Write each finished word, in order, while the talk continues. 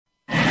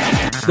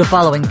The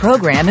following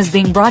program is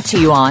being brought to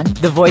you on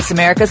the Voice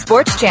America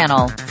Sports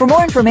Channel. For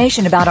more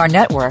information about our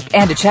network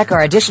and to check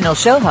our additional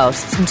show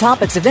hosts and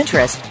topics of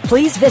interest,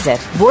 please visit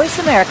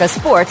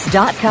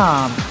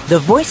voiceamericasports.com. The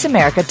Voice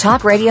America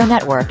Talk Radio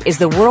Network is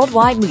the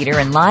worldwide leader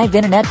in live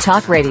Internet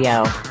talk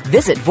radio.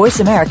 Visit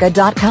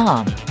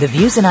voiceamerica.com. The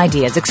views and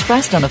ideas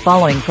expressed on the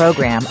following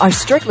program are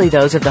strictly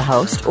those of the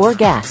host or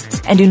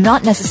guests and do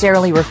not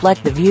necessarily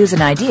reflect the views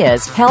and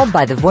ideas held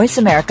by the Voice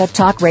America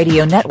Talk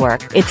Radio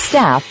Network, its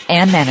staff,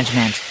 and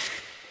management.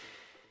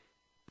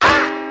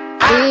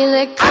 Feel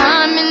it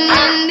coming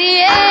in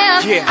the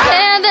air. Yeah.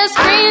 Hear the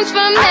screams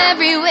from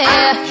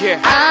everywhere. Yeah.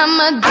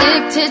 I'm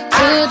addicted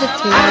to the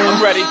thrill.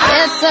 I'm ready.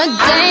 It's a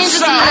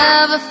dangerous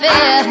love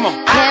affair.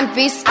 Can't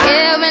be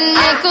scared when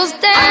it goes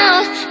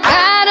down.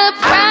 Got a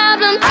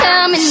problem?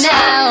 Tell me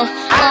now.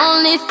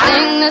 Only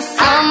thing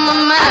that's on my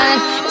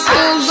mind is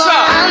who's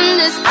gonna run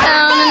this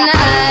town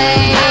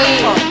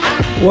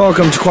tonight.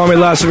 Welcome to Kwamie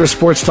Lassiter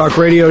Sports Talk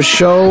Radio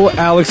Show.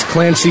 Alex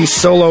Clancy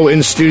solo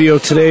in studio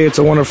today. It's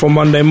a wonderful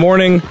Monday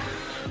morning.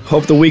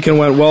 Hope the weekend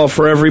went well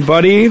for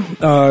everybody.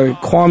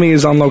 Kwamie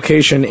is on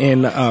location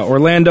in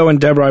Orlando,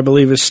 and Deborah, I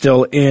believe, is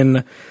still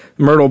in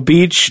Myrtle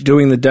Beach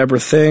doing the Deborah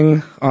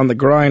thing on the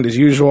grind as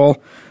usual.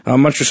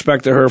 Much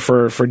respect to her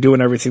for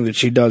doing everything that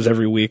she does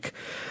every week.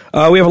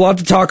 We have a lot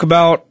to talk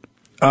about.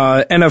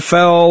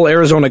 NFL,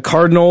 Arizona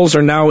Cardinals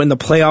are now in the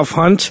playoff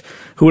hunt.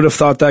 Who would have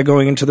thought that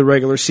going into the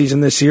regular season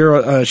this year?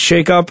 A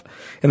shakeup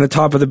in the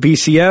top of the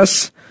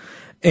BCS.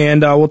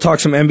 And we'll talk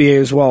some NBA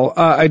as well.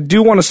 I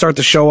do want to start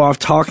the show off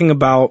talking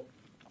about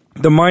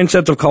the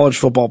mindset of college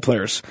football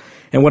players.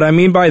 And what I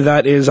mean by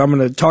that is I'm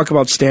going to talk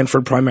about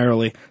Stanford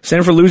primarily.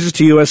 Stanford loses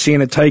to USC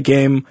in a tight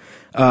game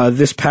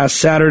this past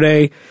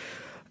Saturday.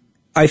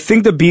 I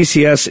think the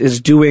BCS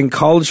is doing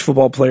college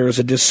football players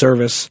a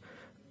disservice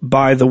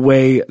by the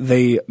way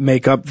they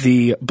make up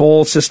the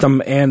bowl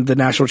system and the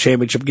national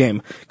championship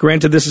game.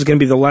 Granted, this is going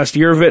to be the last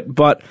year of it,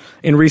 but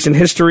in recent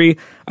history,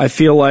 I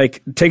feel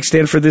like, take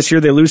Stanford this year,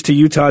 they lose to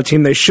Utah, a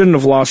team they shouldn't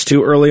have lost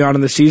to early on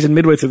in the season,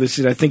 midway through the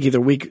season, I think either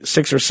week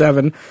 6 or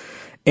 7,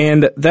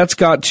 and that's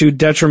got to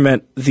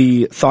detriment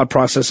the thought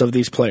process of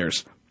these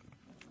players.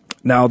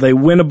 Now, they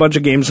win a bunch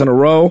of games in a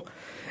row,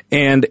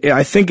 and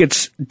I think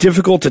it's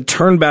difficult to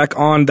turn back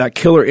on that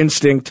killer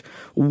instinct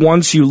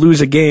once you lose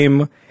a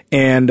game,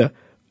 and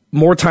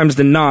more times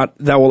than not,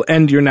 that will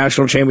end your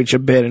national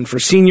championship bid. And for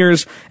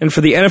seniors and for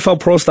the NFL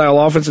pro-style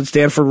offense that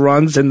Stanford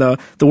runs and the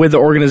way the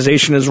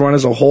organization is run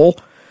as a whole,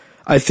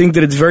 I think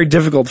that it's very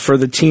difficult for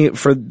the team,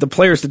 for the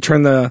players to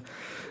turn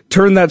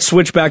that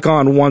switch back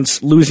on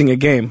once losing a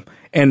game.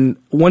 And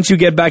once you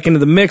get back into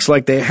the mix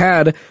like they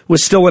had,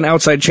 with still an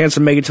outside chance to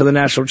make it to the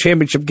national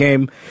championship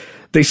game,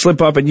 they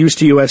slip up and lose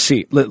to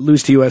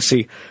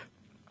USC.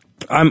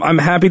 I'm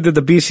happy that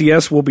the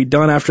BCS will be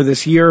done after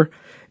this year.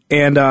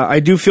 And I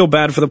do feel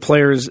bad for the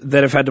players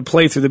that have had to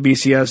play through the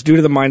BCS due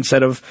to the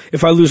mindset of,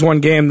 if I lose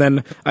one game,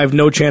 then I have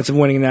no chance of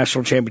winning a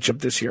national championship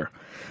this year.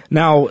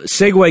 Now,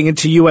 segueing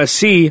into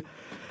USC,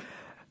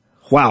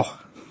 wow.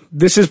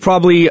 This is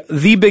probably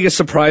the biggest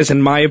surprise, in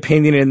my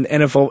opinion, in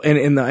NFL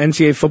in the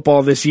NCAA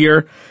football this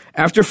year.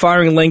 After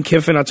firing Lane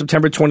Kiffin on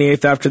September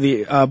 28th after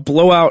the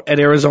blowout at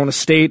Arizona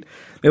State,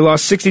 they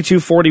lost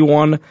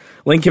 62-41.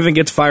 Lane Kiffin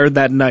gets fired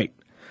that night.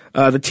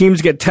 The team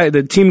gets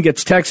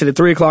texted at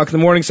 3 o'clock in the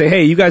morning, say,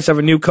 hey, you guys have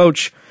a new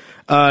coach,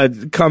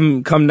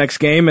 come next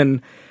game.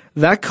 And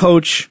that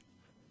coach,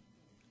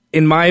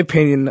 in my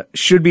opinion,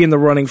 should be in the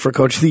running for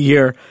Coach of the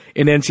Year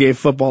in NCAA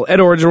football. Ed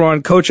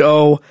Orgeron, Coach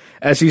O,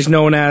 as he's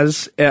known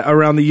as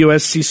around the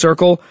USC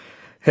circle,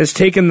 has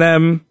taken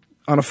them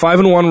on a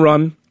 5-1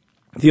 run.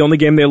 The only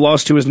game they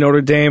lost to is Notre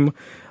Dame,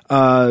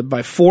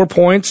 by 4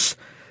 points,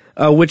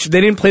 which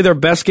they didn't play their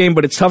best game,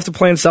 but it's tough to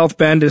play in South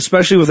Bend,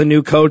 especially with a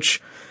new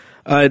coach.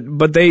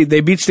 But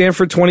they beat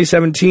Stanford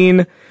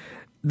 2017.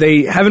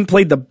 They haven't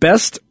played the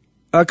best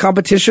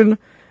competition,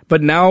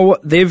 but now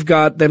they've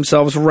got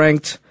themselves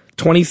ranked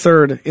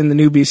 23rd in the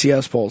new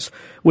BCS polls,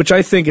 which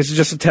I think is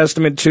just a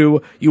testament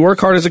to you work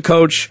hard as a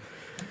coach,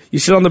 you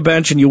sit on the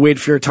bench, and you wait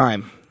for your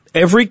time.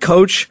 Every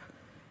coach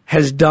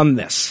has done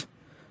this.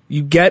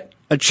 You get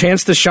a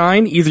chance to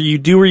shine, either you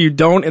do or you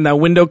don't, and that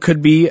window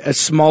could be as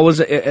small as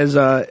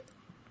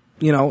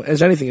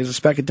anything, as a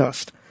speck of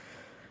dust.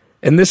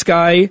 And this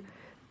guy,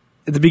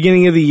 at the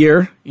beginning of the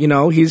year,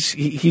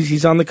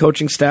 he's on the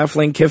coaching staff.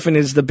 Lane Kiffin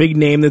is the big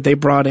name that they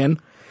brought in.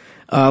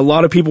 A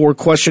lot of people were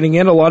questioning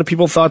it. A lot of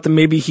people thought that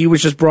maybe he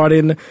was just brought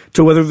in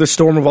to weather the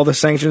storm of all the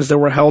sanctions that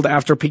were held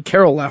after Pete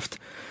Carroll left.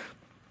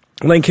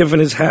 Lane Kiffin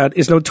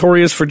is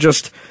notorious for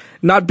just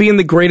not being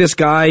the greatest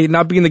guy,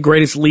 not being the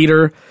greatest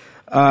leader.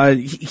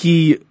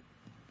 He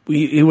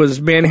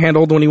was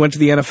manhandled when he went to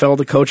the NFL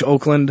to coach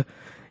Oakland.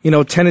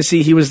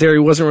 Tennessee, he was there. He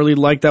wasn't really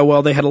liked that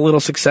well. They had a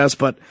little success,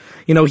 but,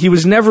 he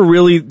was never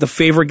really the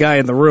favorite guy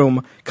in the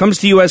room. Comes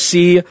to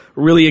USC,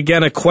 really,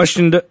 again, a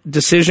questioned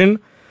decision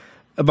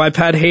by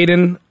Pat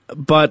Hayden,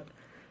 but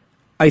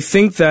I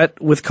think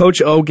that with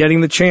Coach O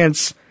getting the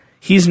chance,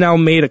 he's now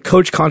made a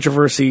coach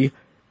controversy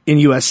in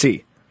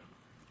USC.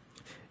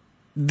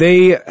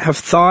 They have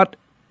thought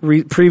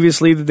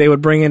previously that they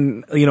would bring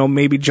in,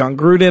 maybe John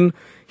Gruden.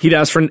 He'd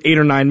ask for $8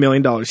 or $9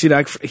 million.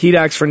 He'd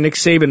ask for Nick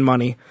Saban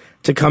money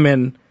to come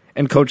in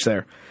and coach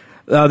there.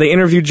 They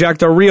interviewed Jack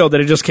Del Rio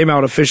that it just came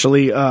out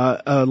officially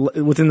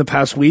within the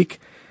past week,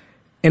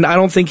 and I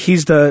don't think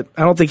he's the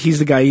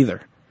guy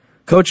either.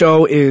 Coach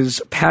O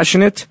is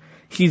passionate.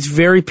 He's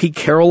very Pete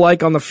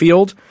Carroll-like on the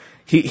field.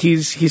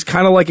 He's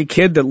kind of like a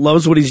kid that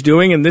loves what he's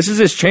doing, and this is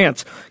his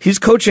chance. He's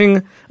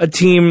coaching a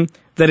team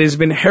that has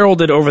been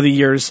heralded over the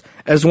years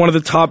as one of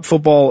the top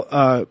football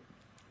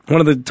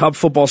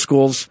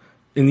schools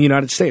in the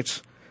United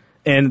States,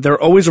 and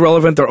they're always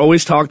relevant. They're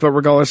always talked about,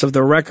 regardless of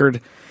their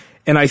record.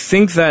 And I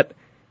think that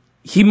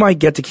he might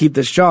get to keep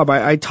this job.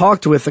 I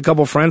talked with a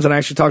couple of friends, and I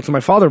actually talked to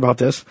my father about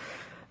this.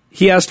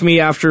 He asked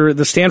me after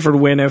the Stanford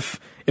win if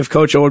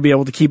Coach O would be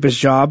able to keep his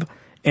job,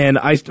 and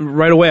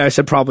right away I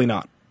said probably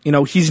not.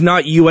 He's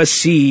not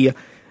USC.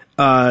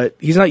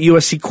 He's not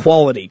USC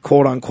quality,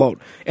 quote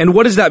unquote. And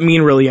what does that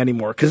mean really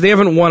anymore? Because they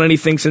haven't won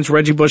anything since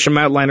Reggie Bush and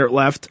Matt Leinart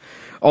left.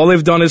 All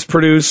they've done is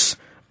produce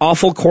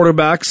awful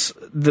quarterbacks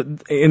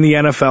in the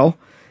NFL,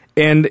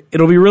 and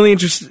it'll be really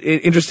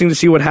interesting to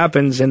see what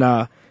happens in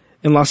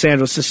Los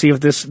Angeles, to see if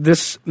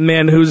this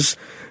man who's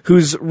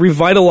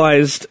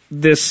revitalized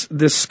this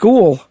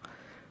school,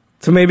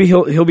 so maybe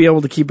he'll be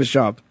able to keep his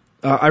job.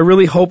 I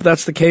really hope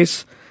that's the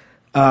case,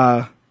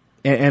 and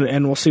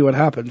we'll see what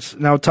happens.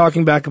 Now,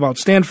 talking back about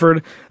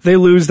Stanford, they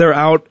lose. They're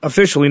out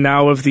officially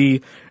now of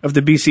the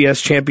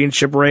BCS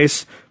championship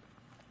race.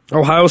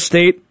 Ohio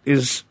State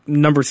is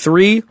number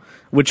 3.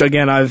 Which,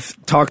 again, I've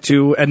talked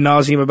to ad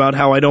nauseum about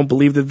how I don't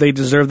believe that they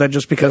deserve that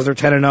just because they're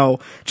 10-0,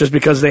 just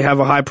because they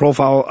have a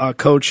high-profile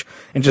coach,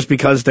 and just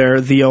because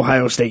they're the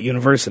Ohio State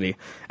University.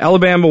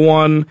 Alabama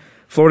 1,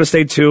 Florida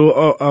State 2,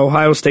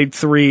 Ohio State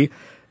 3.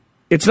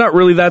 It's not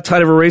really that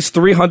tight of a race.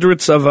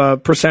 0.03 of a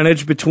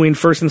percentage between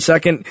first and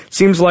second.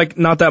 Seems like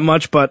not that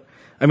much, but,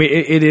 I mean,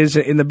 it is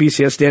in the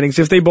BCS standings.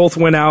 If they both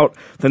win out,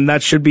 then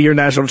that should be your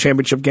national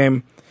championship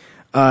game.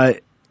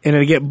 And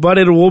again, but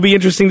it will be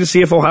interesting to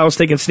see if Ohio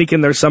State can sneak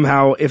in there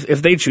somehow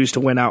if they choose to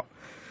win out.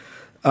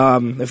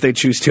 If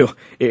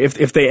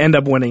they end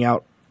up winning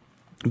out.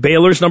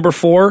 Baylor's number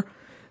 4,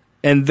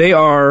 and they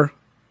are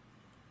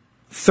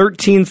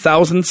 13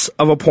 thousandths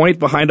of a point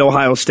behind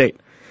Ohio State.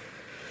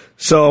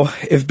 So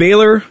if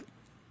Baylor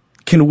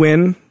can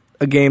win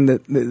a game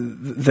that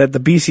the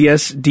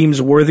BCS deems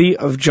worthy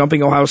of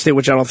jumping Ohio State,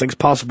 which I don't think is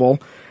possible,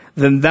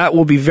 then that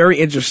will be very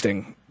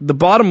interesting. The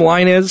bottom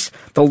line is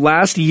the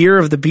last year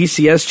of the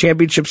BCS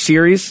Championship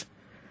Series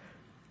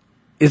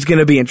is going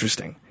to be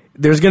interesting.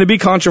 There's going to be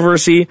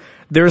controversy.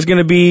 There's going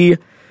to be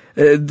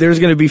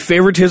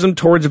favoritism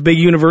towards big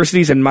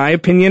universities, in my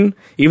opinion.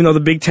 Even though the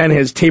Big Ten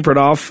has tapered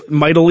off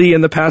mightily in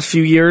the past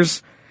few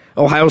years,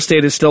 Ohio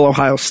State is still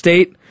Ohio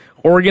State.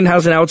 Oregon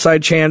has an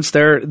outside chance.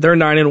 They're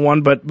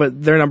 9-1, but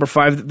they're number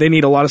 5. They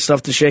need a lot of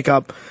stuff to shake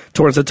up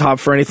towards the top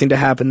for anything to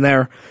happen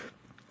there.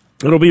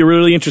 It'll be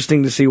really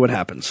interesting to see what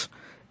happens.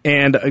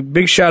 And a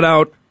big shout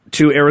out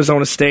to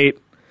Arizona State.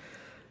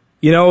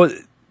 We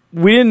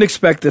didn't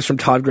expect this from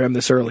Todd Graham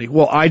this early.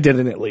 Well, I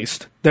didn't, at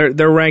least. They're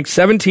ranked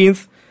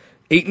 17th,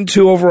 8-2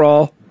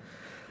 overall.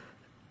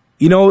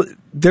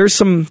 There's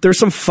some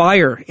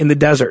fire in the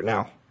desert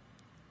now.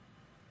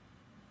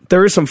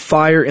 There is some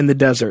fire in the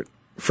desert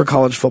for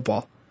college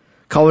football,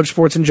 college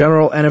sports in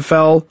general,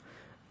 NFL.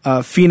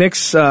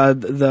 Phoenix,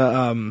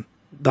 the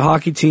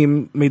hockey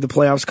team made the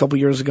playoffs a couple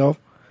years ago.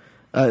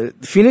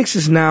 Phoenix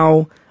is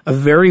now a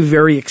very,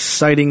 very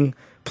exciting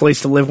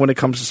place to live when it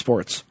comes to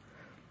sports.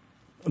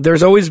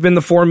 There's always been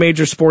the 4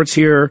 major sports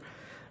here,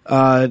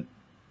 but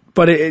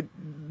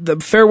the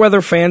fair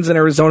weather fans in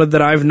Arizona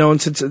that I've known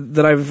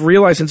that I've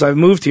realized since I've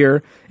moved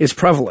here is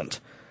prevalent.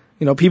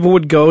 People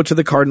would go to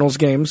the Cardinals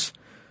games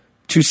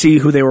to see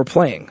who they were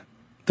playing.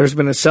 There's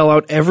been a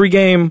sellout every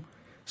game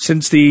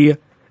since the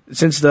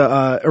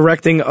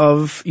erecting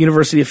of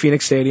University of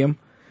Phoenix Stadium.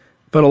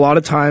 But a lot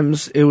of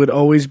times it would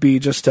always be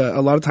just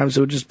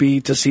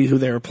to see who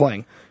they were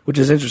playing, which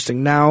is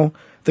interesting. Now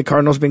the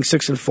Cardinals being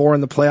 6-4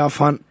 in the playoff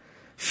hunt,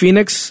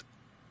 Phoenix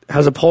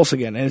has a pulse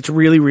again, and it's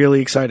really, really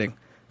exciting.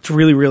 It's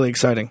really, really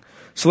exciting.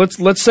 So let's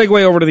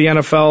segue over to the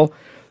NFL.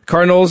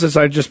 Cardinals, as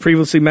I just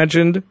previously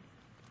mentioned,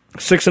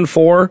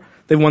 6-4.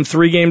 They've won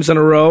 3 games in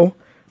a row.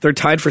 They're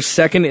tied for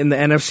second in the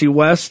NFC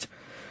West.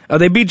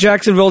 They beat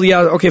Jacksonville. Yeah,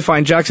 okay,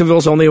 fine.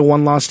 Jacksonville's only a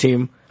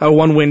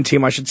one-win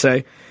team, I should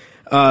say.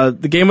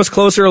 The game was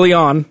close early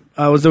on.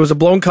 There was a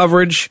blown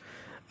coverage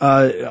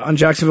on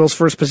Jacksonville's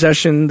first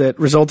possession that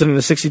resulted in a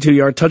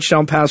 62-yard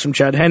touchdown pass from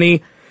Chad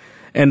Henne.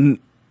 And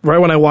right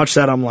when I watched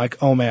that, I'm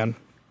like, oh man,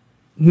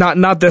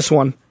 not this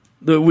one.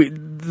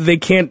 They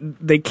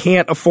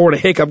can't afford a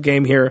hiccup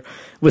game here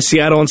with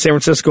Seattle and San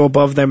Francisco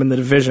above them in the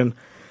division.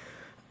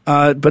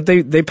 But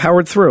they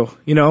powered through.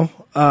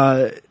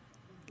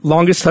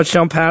 Longest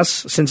touchdown pass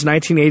since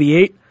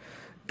 1988.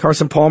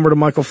 Carson Palmer to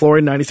Michael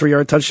Floyd,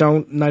 93-yard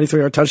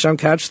touchdown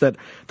catch that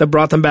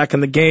brought them back in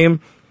the game.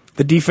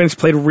 The defense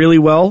played really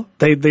well.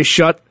 They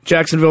shut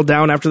Jacksonville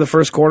down after the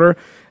first quarter,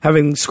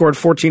 having scored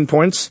 14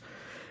 points.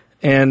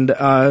 and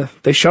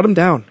they shut him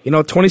down.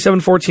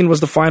 27-14 was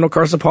the final.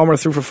 Carson Palmer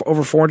threw for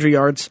over 400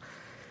 yards.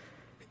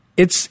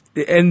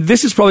 And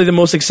this is probably the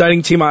most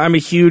exciting team. I'm a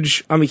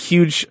huge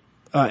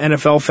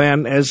NFL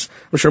fan, as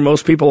I'm sure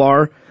most people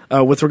are,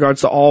 with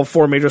regards to all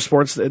four major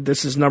sports.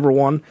 This is number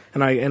one,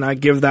 and I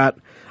give that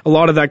a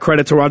lot of that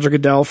credit to Roger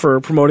Goodell for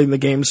promoting the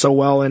game so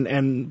well,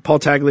 and Paul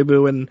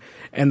Tagliabue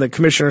and the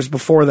commissioners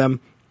before them.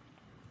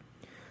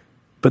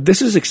 But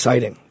this is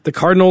exciting. The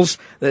Cardinals,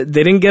 they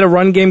didn't get a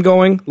run game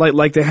going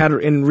like they had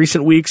in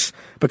recent weeks,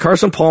 but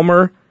Carson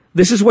Palmer,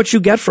 this is what you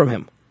get from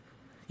him.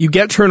 You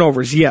get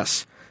turnovers,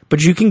 yes,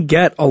 but you can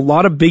get a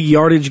lot of big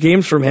yardage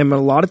games from him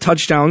and a lot of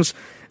touchdowns,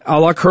 a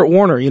la Kurt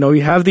Warner.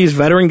 You have these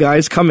veteran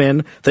guys come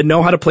in that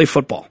know how to play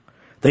football.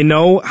 They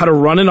know how to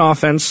run an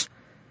offense.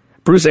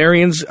 Bruce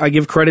Arians, I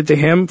give credit to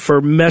him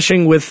for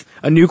meshing with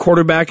a new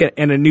quarterback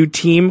and a new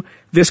team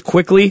this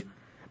quickly,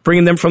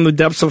 bringing them from the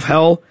depths of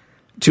hell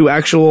to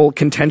actual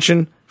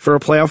contention for a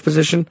playoff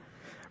position.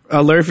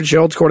 Larry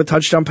Fitzgerald scored a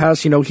touchdown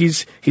pass.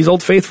 He's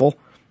Old Faithful.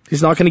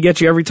 He's not going to get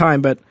you every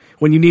time, but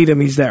when you need him,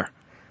 he's there.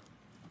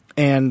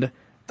 And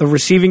the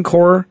receiving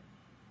core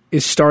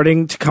is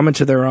starting to come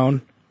into their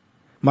own.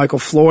 Michael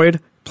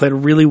Floyd played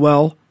really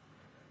well.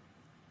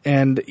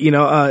 And,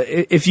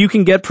 if you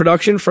can get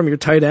production from your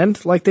tight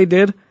end like they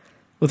did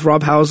with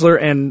Rob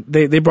Hausler, and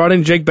they brought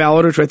in Jake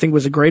Ballard, which I think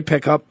was a great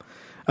pickup.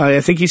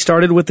 I think he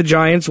started with the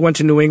Giants, went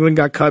to New England,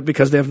 got cut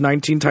because they have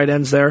 19 tight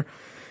ends there.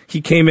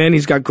 He came in.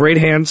 He's got great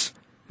hands.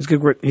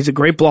 He's a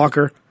great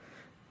blocker.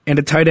 And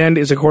a tight end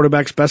is a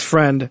quarterback's best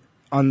friend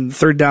on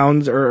third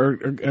downs or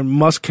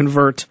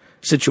must-convert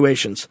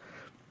situations.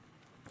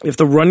 If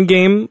the run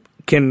game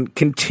can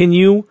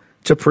continue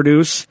to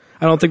produce,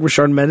 I don't think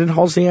Rashard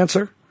Mendenhall's the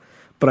answer,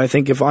 but I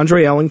think if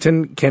Andre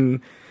Ellington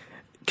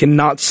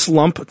cannot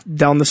slump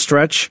down the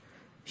stretch,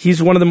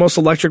 he's one of the most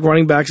electric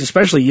running backs,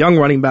 especially young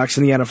running backs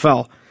in the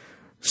NFL.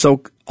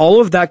 So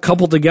all of that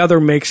coupled together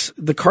makes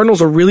the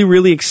Cardinals a really,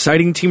 really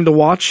exciting team to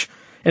watch,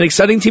 an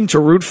exciting team to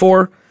root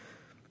for,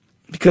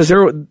 because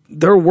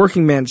they're a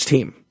working man's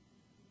team.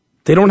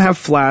 They don't have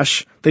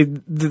flash.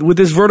 With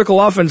this vertical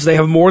offense, they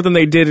have more than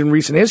they did in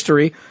recent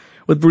history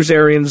with Bruce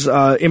Arians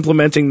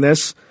implementing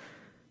this,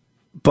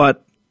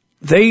 but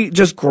they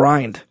just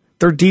grind.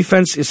 Their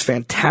defense is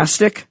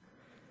fantastic.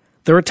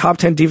 They're a top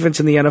 10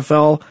 defense in the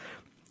NFL.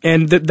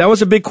 And that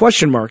was a big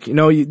question mark.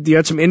 You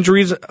had some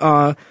injuries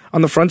on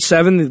the front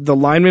seven. The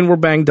linemen were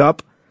banged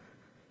up.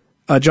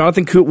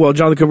 Jonathan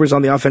Cooper's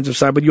on the offensive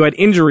side, but you had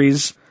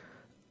injuries.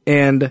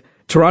 And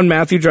Tyrann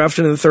Mathieu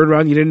drafted in the third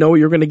round. You didn't know what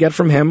you were going to get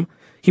from him.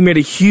 He made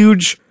a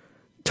huge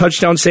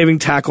touchdown-saving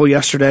tackle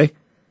yesterday.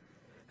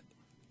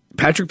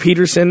 Patrick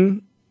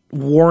Peterson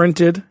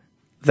warranted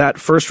that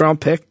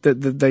first-round pick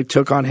that they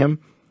took on him.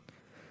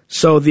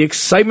 So the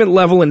excitement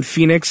level in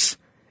Phoenix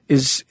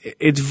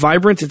it's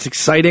vibrant, it's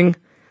exciting.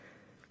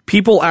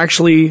 People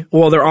actually,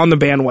 they're on the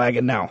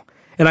bandwagon now.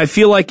 And I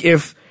feel like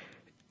if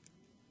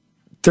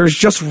there's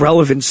just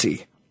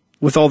relevancy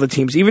with all the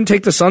teams, even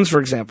take the Suns, for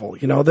example,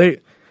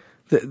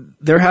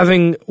 they're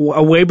having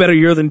a way better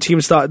year than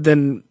teams thought,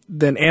 than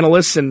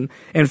analysts and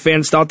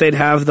fans thought they'd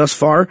have thus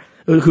far.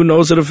 Who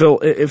knows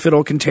if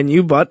it'll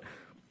continue, but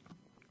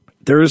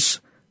I'm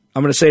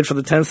going to say it for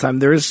the 10th time,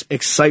 there's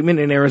excitement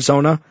in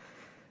Arizona.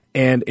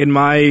 And in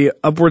my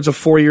upwards of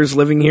 4 years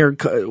living here,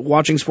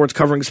 watching sports,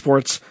 covering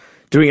sports,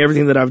 doing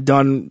everything that I've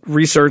done,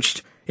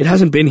 researched, it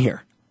hasn't been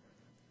here.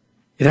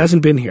 It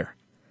hasn't been here.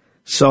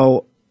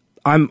 So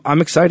I'm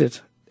excited.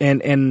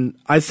 And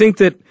I think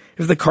that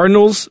if the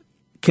Cardinals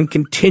can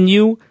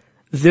continue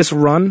this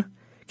run,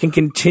 can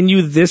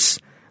continue this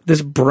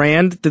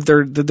brand that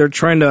they're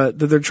trying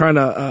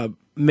to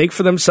make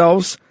for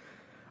themselves,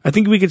 I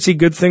think we could see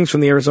good things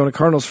from the Arizona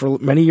Cardinals for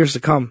many years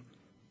to come.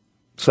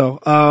 So,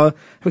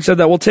 having said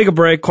that, we'll take a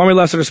break. Kwamie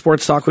Lassiter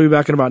Sports Talk. We'll be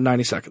back in about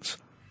 90 seconds.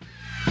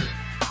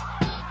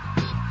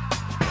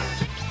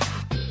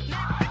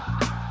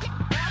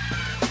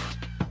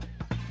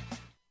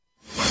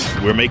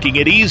 We're making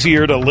it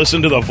easier to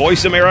listen to the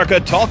Voice America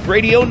Talk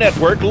Radio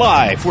Network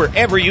live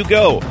wherever you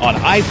go on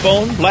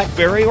iPhone,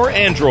 BlackBerry, or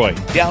Android.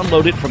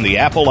 Download it from the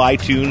Apple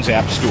iTunes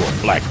App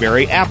Store,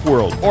 BlackBerry App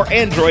World, or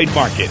Android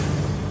Market.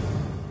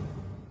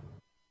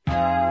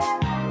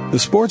 The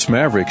Sports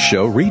Maverick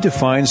Show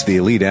redefines the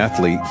elite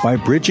athlete by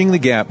bridging the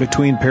gap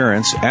between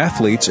parents,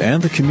 athletes,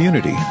 and the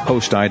community.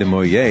 Host Ida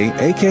Moyer,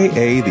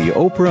 a.k.a. the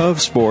Oprah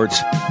of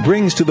Sports,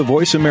 brings to the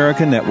Voice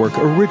America Network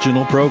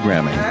original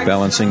programming,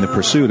 balancing the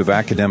pursuit of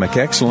academic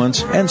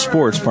excellence and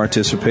sports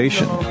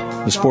participation.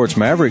 The Sports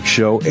Maverick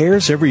Show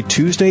airs every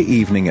Tuesday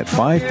evening at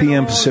 5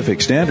 p.m.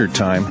 Pacific Standard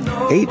Time,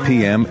 8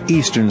 p.m.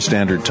 Eastern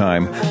Standard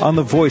Time on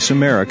the Voice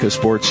America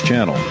Sports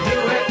Channel.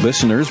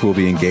 Listeners will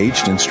be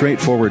engaged in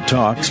straightforward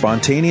talk,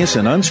 spontaneous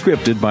and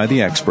unscripted by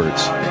the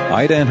experts.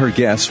 Ida and her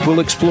guests will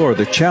explore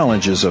the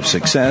challenges of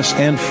success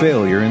and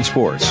failure in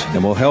sports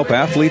and will help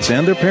athletes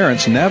and their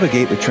parents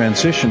navigate the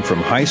transition from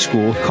high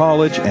school,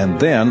 college, and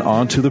then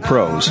on to the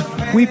pros.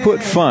 We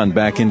put fun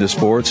back into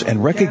sports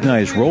and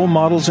recognize role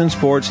models in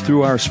sports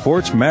through our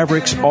Sports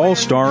Mavericks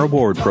All-Star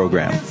Award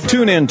program.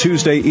 Tune in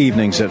Tuesday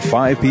evenings at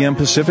 5 p.m.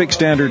 Pacific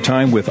Standard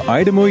Time with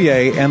Ida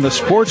Mouillet and the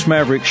Sports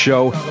Mavericks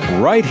Show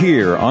right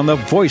here on the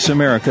Voice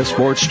America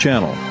Sports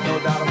Channel.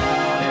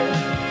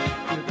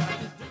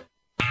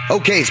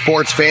 Okay,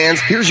 sports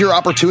fans, here's your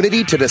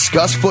opportunity to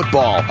discuss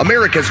football,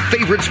 America's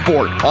favorite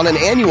sport. On an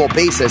annual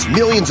basis,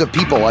 millions of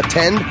people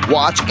attend,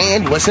 watch,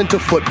 and listen to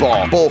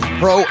football, both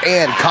pro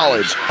and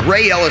college.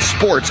 Ray Ellis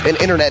Sports, an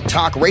internet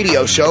talk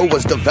radio show,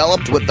 was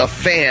developed with the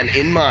fan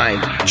in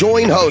mind.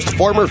 Join host,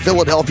 former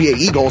Philadelphia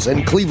Eagles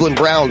and Cleveland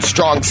Browns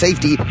strong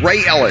safety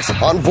Ray Ellis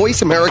on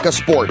Voice America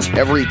Sports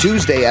every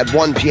Tuesday at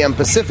 1 p.m.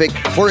 Pacific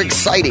for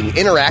exciting,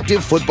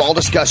 interactive football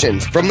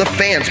discussions from the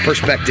fans'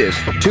 perspective.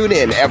 Tune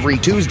in every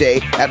Tuesday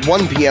at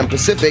 1 p.m.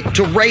 Pacific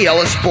to Ray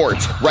Ellis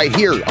Sports, right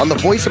here on the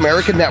Voice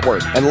America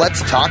Network. And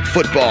let's talk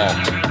football.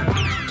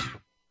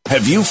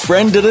 Have you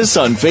friended us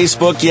on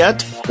Facebook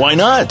yet? Why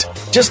not?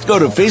 Just go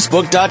to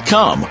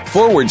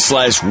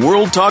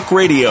facebook.com/World Talk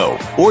Radio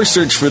or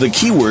search for the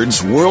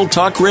keywords World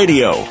Talk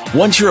Radio.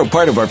 Once you're a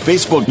part of our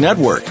Facebook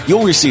network,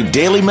 you'll receive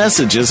daily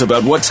messages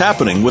about what's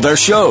happening with our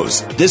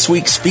shows, this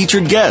week's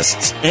featured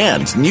guests,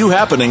 and new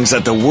happenings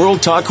at the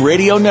World Talk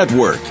Radio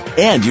Network.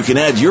 And you can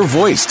add your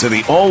voice to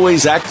the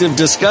always active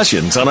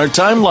discussions on our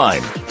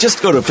timeline.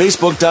 Just go to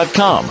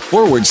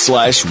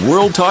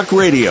facebook.com/World Talk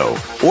Radio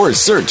or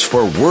search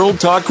for World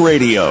Talk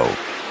Radio.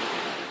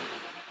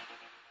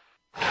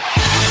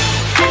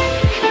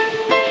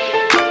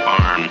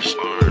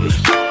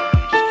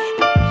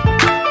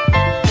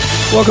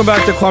 Welcome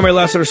back to Kwamie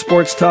Lassiter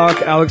Sports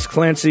Talk. Alex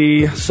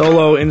Clancy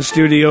solo in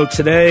studio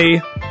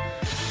today.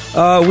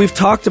 We've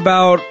talked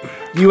about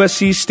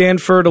USC,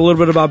 Stanford, a little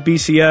bit about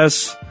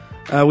BCS.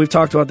 We've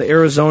talked about the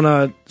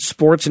Arizona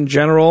sports in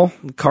general.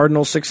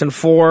 Cardinals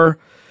 6-4.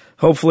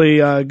 Hopefully,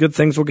 good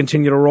things will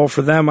continue to roll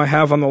for them. I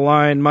have on the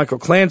line Michael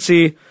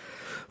Clancy.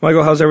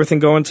 Michael, how's everything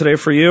going today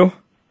for you?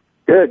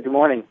 Good. Good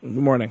morning. Good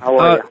morning. How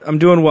are you? I'm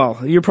doing well.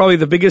 You're probably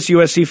the biggest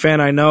USC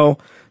fan I know,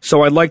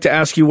 so I'd like to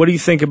ask you, what do you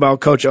think about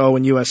Coach O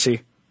and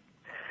USC?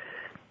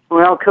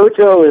 Well, Coach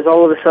O has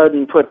all of a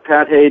sudden put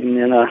Pat Hayden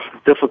in a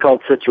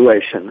difficult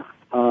situation.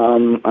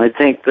 I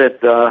think that,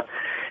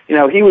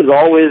 he was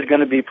always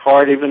going to be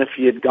part, even if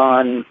he had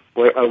gone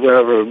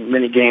wherever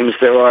many games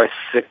there are,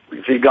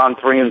 if he'd gone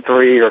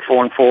 3-3 or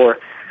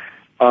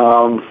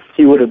 4-4,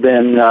 he would have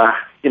been,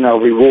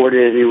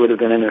 rewarded. He would have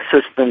been an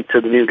assistant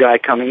to the new guy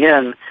coming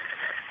in.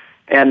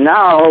 And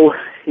now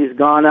he's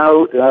gone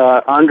out.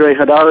 Andre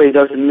Hadari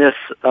doesn't miss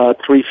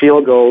 3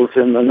 field goals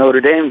in the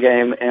Notre Dame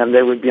game, and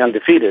they would be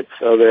undefeated.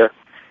 So they're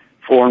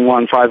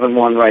 4-1,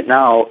 5-1 right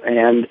now.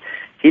 And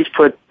he's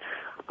put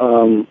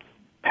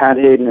Pat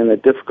Hayden in a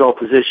difficult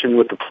position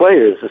with the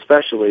players,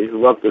 especially,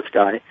 who love this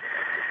guy.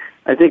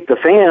 I think the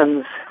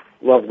fans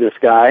love this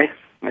guy.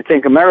 I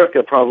think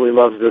America probably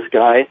loves this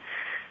guy.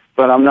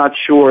 But I'm not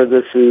sure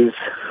this is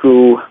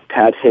who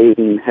Pat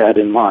Hayden had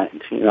in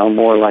mind,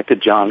 more like a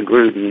John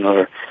Gruden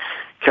or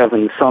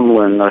Kevin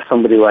Sumlin or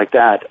somebody like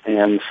that.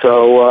 And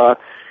so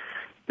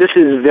this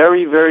is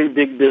very, very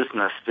big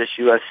business, this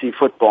USC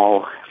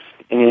football.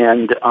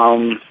 And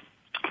to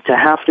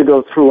have to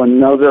go through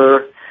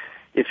another,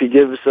 if he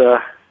gives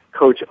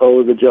Coach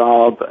O the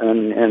job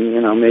and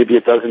maybe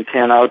it doesn't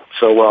pan out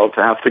so well,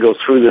 to have to go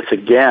through this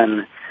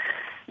again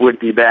would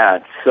be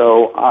bad.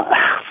 So,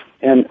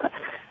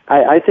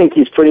 I think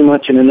he's pretty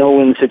much in a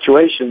no-win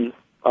situation.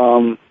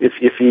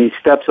 If he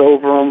steps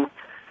over him,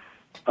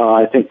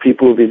 I think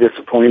people will be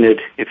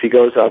disappointed. If he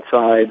goes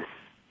outside,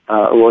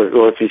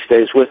 or if he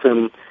stays with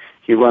him,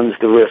 he runs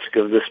the risk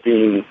of this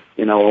being,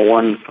 a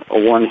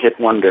one-hit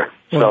wonder.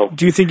 Well, so,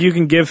 do you think you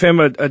can give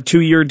him a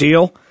 2-year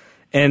deal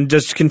and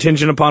just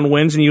contingent upon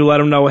wins, and you let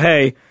him know,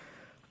 hey,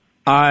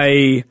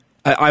 I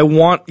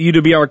want you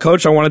to be our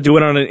coach. I want to do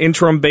it on an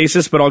interim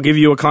basis, but I'll give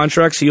you a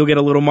contract so you'll get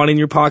a little money in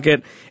your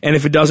pocket. And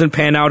if it doesn't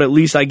pan out, at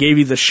least I gave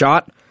you the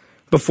shot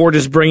before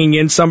just bringing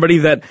in somebody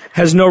that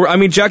has no... I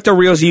mean, Jack Del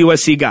Rio's a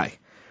USC guy.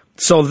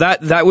 So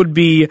that would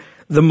be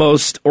the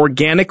most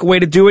organic way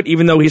to do it,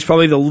 even though he's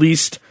probably the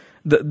least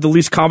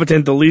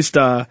competent, the least...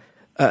 I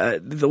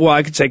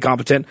could say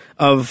competent,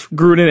 of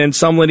Gruden and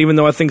Sumlin, even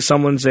though I think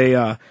Sumlin's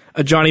a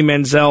Johnny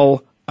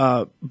Manziel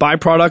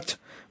byproduct.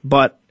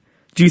 But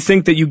do you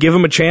think that you give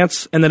him a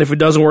chance, and then if it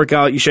doesn't work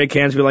out, you shake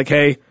hands and be like,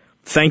 hey,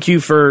 thank you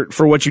for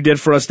what you did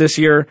for us this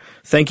year.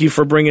 Thank you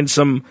for bringing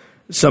some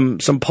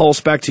pulse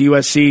back to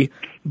USC,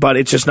 but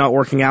it's just not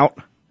working out?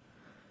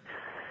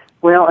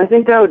 Well, I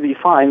think that would be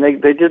fine.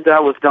 They did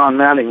that with Don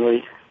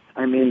Mattingly.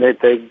 I mean,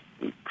 they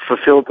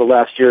fulfilled the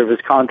last year of his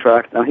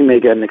contract. Now, he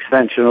may get an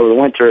extension over the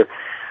winter,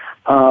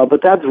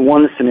 but that's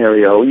one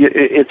scenario.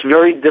 It's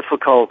very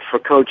difficult for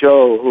Coach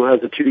O, who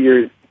has a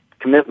 2-year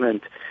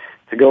commitment,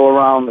 to go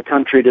around the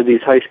country to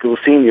these high school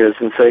seniors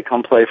and say,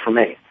 come play for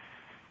me.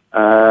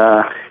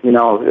 You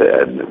know,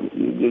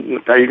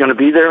 are you going to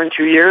be there in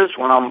 2 years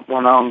when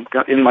I'm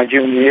in my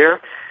junior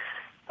year?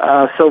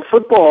 So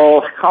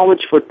football,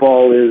 college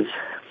football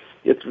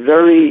it's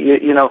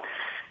very, you know,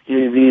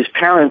 these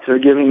parents are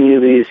giving you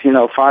these, you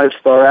know,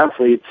 5-star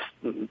athletes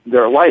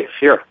their life.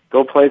 Here,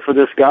 go play for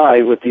this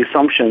guy with the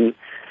assumption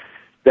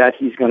that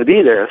he's going to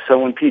be there. So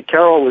when Pete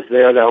Carroll was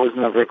there, that was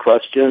never a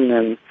question.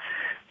 And,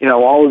 you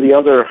know, all of the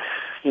other,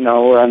 you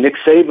know, Nick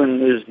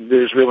Saban,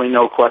 there's really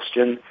no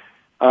question.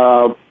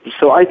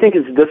 So I think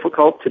it's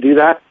difficult to do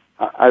that.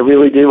 I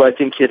really do. I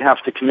think you'd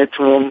have to commit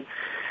to him.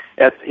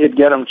 It'd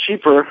get him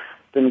cheaper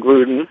than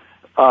Gruden.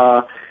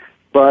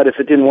 But if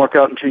it didn't work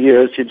out in 2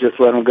 years, you'd just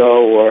let him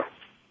go, or,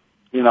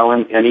 you know,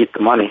 and eat the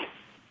money.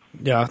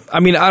 Yeah, I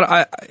mean,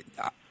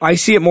 I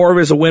see it more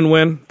as a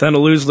win-win than a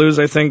lose-lose.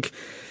 I think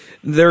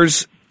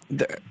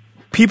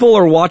people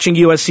are watching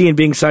USC and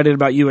being excited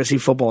about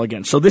USC football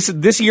again. So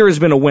this year has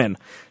been a win.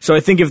 So I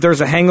think if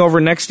there's a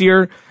hangover next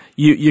year,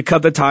 you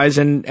cut the ties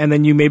and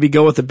then you maybe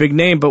go with a big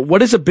name. But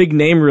what is a big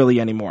name really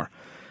anymore?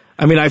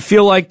 I mean, I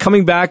feel like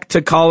coming back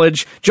to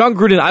college, John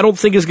Gruden, I don't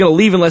think is going to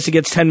leave unless he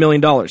gets $10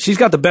 million. He's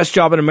got the best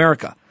job in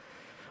America.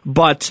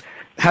 But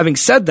having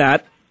said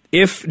that,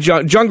 if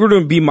John Gruden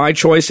would be my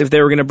choice if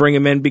they were going to bring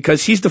him in,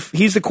 because he's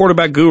the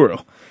quarterback guru.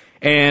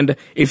 And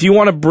if you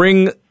want to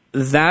bring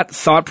that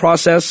thought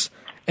process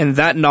and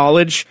that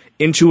knowledge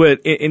into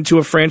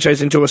a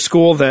franchise, into a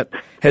school that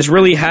has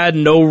really had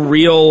no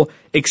real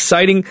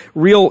exciting,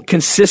 real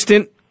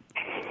consistent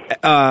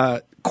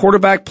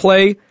quarterback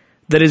play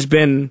that has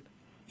been,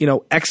 you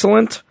know,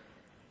 excellent,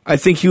 I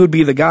think he would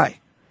be the guy.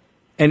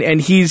 And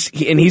he's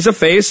a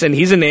face and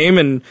he's a name,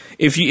 and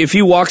if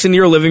he walks into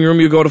your living room,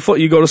 you go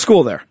to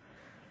school there.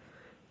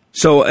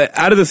 So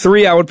out of the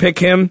three, I would pick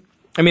him.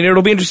 I mean,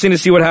 it'll be interesting to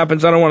see what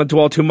happens. I don't want to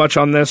dwell too much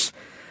on this.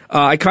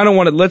 I kind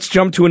of let's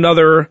jump to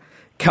another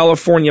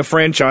California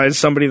franchise,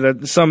 some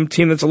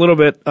team that's a little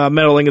bit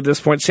meddling at this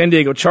point, San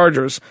Diego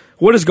Chargers.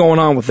 What is going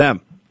on with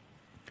them?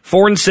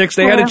 4-6,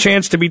 they had a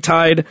chance to be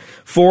tied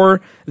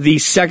for the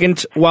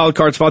second wild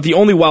card spot, the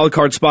only wild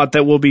card spot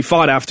that will be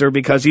fought after,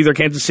 because either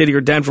Kansas City or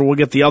Denver will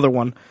get the other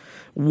one.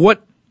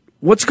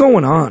 What's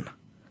going on?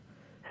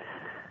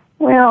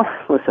 Well,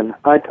 listen,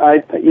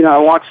 I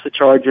watched the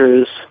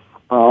Chargers.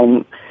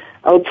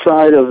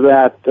 Outside of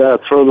that,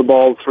 throw the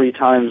ball 3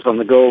 times on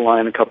the goal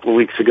line a couple of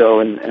weeks ago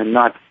and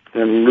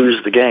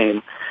lose the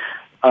game.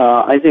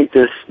 I think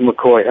this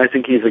McCoy, I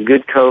think he's a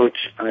good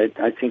coach.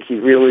 I think he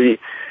really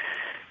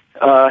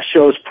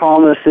shows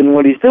promise in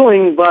what he's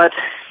doing, but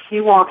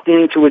he walked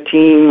into a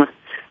team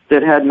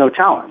that had no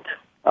talent.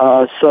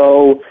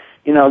 So,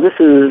 you know, this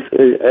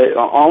is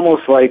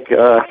almost like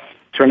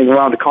turning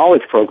around a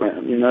college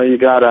program. You know, you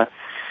gotta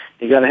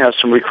have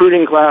some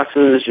recruiting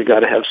classes, you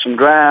gotta have some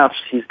drafts,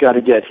 he's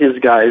gotta get his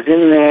guys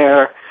in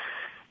there.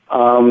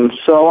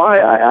 So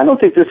I don't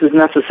think this is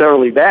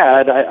necessarily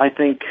bad. I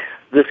think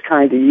this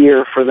kind of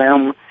year for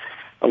them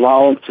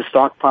allow them to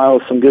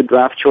stockpile some good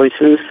draft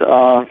choices.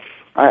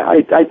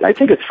 I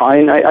think it's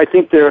fine. I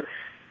think they're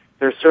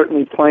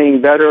certainly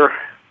playing better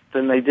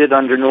than they did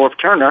under Norv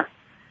Turner.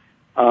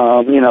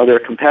 You know, they're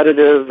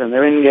competitive and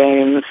they're in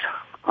games.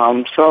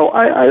 So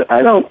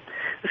I don't.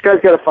 This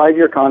guy's got a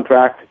 5-year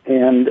contract,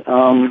 and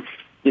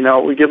you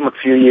know, we give him a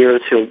few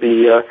years, he'll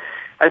be.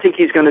 I think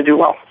he's going to do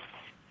well.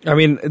 I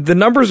mean, the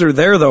numbers are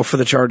there though for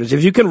the Chargers.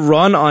 If you can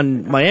run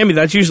on Miami,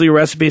 that's usually a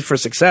recipe for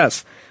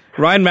success.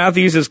 Ryan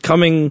Matthews is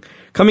coming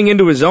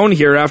into his own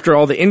here after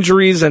all the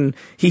injuries, and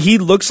he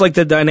looks like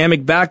the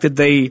dynamic back that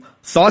they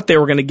thought they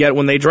were going to get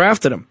when they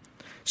drafted him.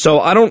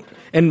 So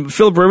and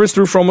Phillip Rivers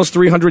threw for almost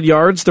 300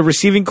 yards. The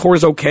receiving core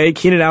is okay.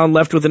 Keenan Allen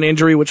left with an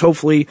injury, which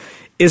hopefully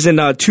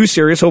isn't too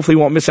serious. Hopefully he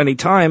won't miss any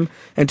time.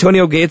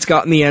 Antonio Gates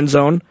got in the end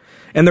zone,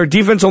 and their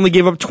defense only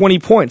gave up 20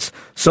 points.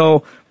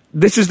 So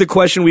this is the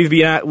question we've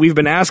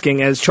been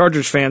asking as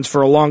Chargers fans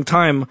for a long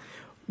time.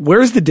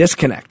 Where's the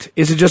disconnect?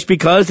 Is it just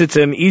because it's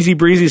an easy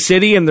breezy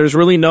city and there's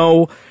really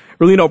no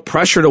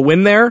pressure to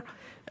win there?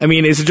 I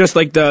mean, is it just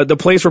like the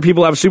place where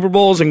people have Super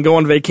Bowls and go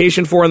on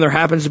vacation for, and there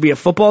happens to be a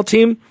football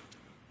team?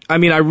 I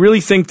mean, I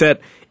really think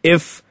that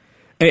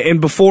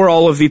before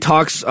all of the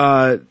talks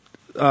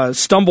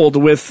stumbled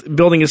with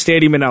building a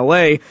stadium in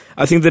LA,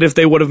 I think that if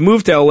they would have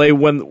moved to LA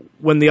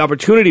when the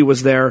opportunity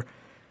was there,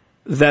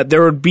 that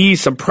there would be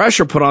some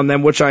pressure put on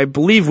them, which I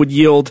believe would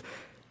yield,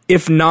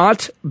 if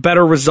not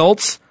better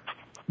results,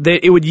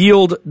 that it would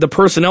yield the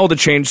personnel to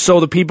change, so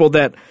the people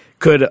that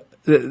could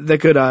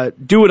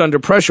do it under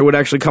pressure would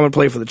actually come and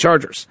play for the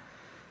Chargers.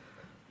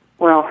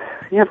 Well,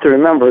 you have to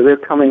remember they're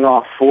coming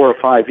off 4 or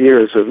 5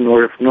 years of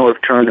Norv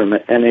Turner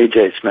and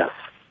A.J. Smith,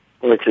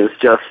 which is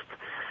just,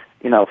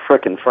 you know,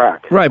 frickin'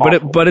 frack. Right,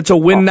 but it's a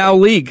win-now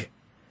league.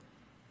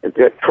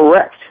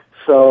 Correct.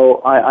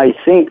 So I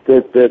think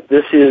that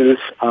this is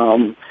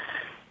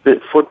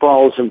that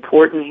football is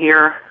important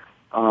here.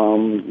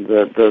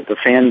 The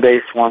fan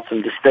base wants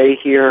them to stay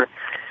here.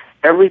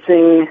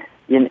 Everything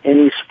in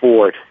any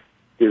sport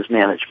is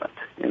management.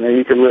 And then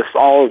you can list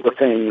all of the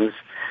things.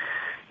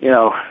 You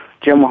know,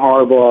 Jim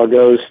Harbaugh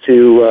goes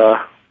to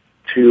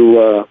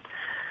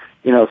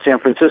San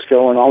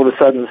Francisco, and all of a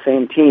sudden the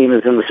same team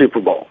is in the Super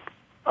Bowl.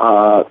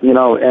 So,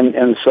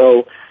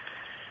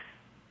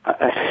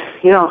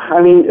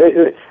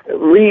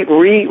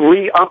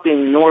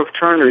 re-upping Norv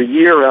Turner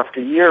year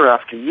after year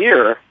after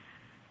year,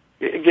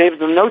 it gave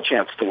them no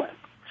chance to win.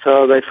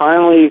 So they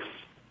finally,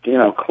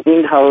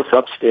 cleaned house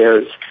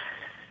upstairs.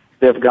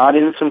 They've got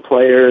in some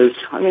players.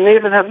 I mean, they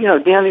even have,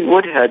 Danny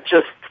Woodhead,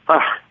 just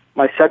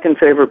my second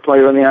favorite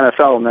player in the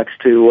NFL next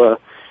to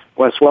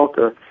Wes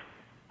Welker.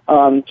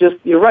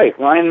 You're right,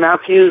 Ryan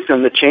Matthews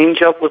and the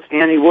change-up with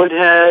Danny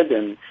Woodhead,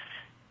 and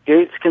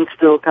Gates can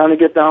still kind of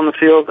get down the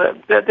field.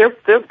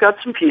 They've got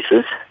some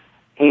pieces,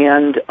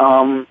 and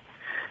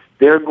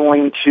they're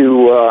going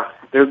to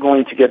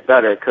get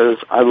better because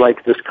I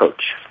like this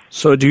coach.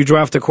 So, do you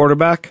draft a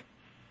quarterback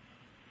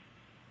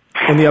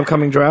in the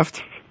upcoming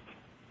draft?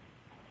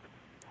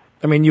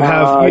 I mean, you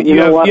have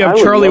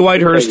Charlie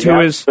Whitehurst, who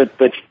is. But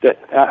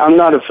I'm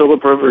not a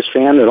Phillip Rivers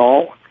fan at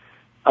all.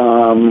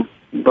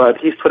 But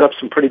he's put up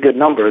some pretty good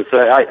numbers.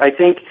 I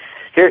think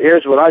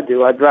here's what I'd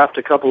do. I'd draft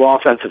a couple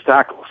offensive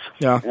tackles.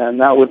 Yeah.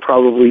 And that would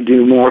probably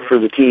do more for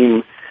the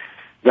team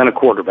than a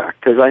quarterback.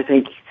 Because I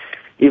think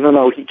even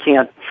though he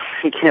can't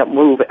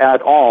move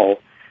at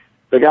all,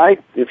 the guy,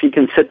 if he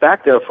can sit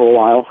back there for a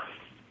while,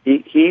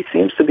 he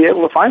seems to be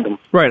able to find them.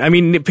 Right. I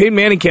mean, Peyton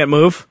Manning can't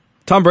move.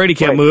 Tom Brady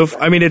can't move.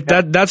 I mean,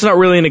 that's not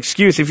really an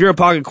excuse. If you're a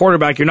pocket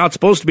quarterback, you're not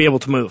supposed to be able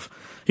to move.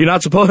 You're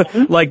not supposed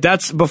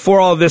that's before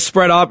all this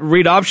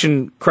read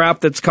option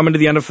crap that's coming to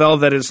the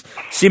NFL that is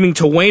seeming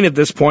to wane at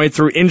this point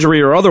through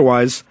injury or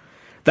otherwise.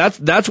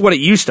 That's what it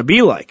used to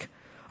be like.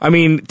 I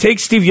mean, take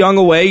Steve Young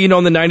away, in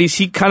the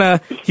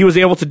 90s, he was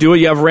able to do it.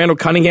 You have Randall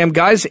Cunningham.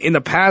 Guys in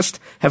the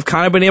past have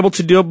kind of been able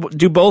to do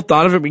both,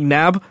 Donovan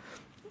McNabb,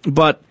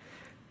 but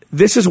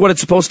this is what it's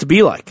supposed to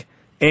be like.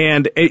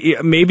 And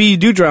maybe you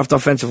do draft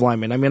offensive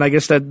linemen. I mean, I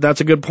guess that's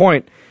a good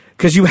point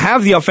because you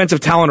have the offensive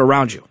talent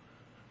around you.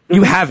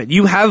 You have it.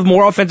 You have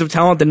more offensive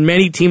talent than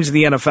many teams in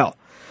the NFL.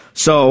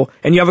 So,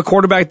 and you have a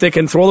quarterback that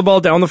can throw the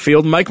ball down the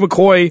field. Mike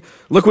McCoy,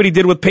 look what he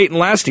did with Peyton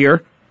last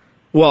year.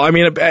 Well, I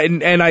mean,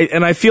 and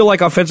I feel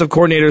like offensive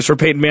coordinators for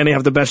Peyton Manning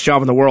have the best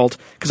job in the world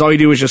because all you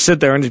do is just sit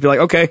there and just be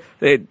like, okay,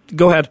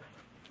 go ahead.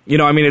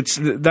 I mean,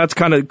 that's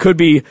kind of could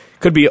be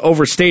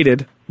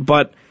overstated,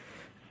 but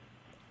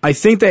I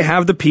think they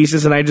have the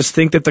pieces, and I just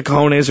think that the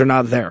cojones are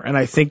not there, and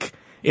I think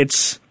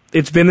it's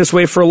been this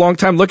way for a long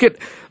time. Look at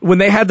when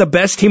they had the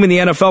best team in the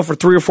NFL for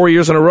 3 or 4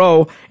 years in a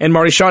row, and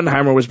Marty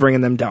Schottenheimer was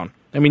bringing them down.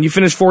 I mean, you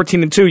finish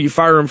 14-2, you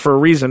fire him for a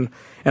reason,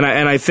 and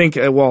I think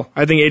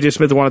A.J.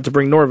 Smith wanted to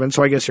bring Norvin,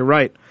 so I guess you're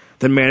right.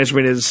 The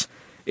management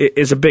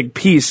is a big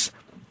piece,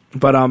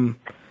 but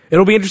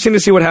it'll be interesting to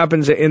see what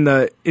happens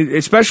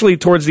especially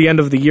towards the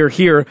end of the year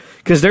here,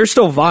 because they're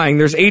still vying.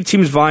 There's 8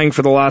 teams vying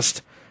for the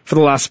last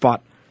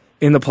spot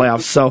in the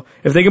playoffs. So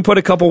if they can put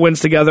a couple wins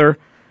together.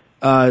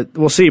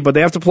 We'll see, but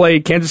they have to play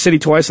Kansas City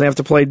twice, and they have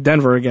to play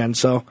Denver again.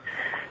 So,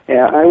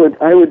 yeah, I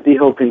would be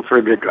hoping for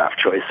a good draft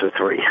choice of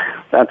 3.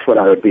 That's what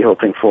I would be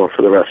hoping for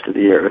the rest of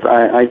the year.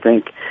 I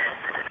think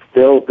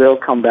they'll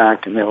come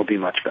back and they'll be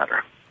much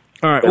better.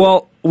 All right.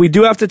 Well, we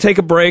do have to take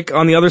a break.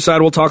 On the other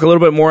side, we'll talk a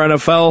little bit more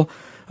NFL.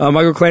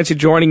 Michael Clancy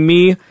joining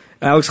me,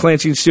 Alex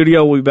Clancy in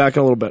studio. We'll be back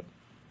in a little bit.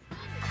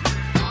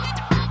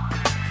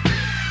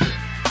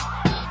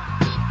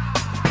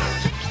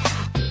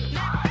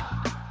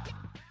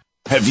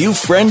 Have you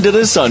friended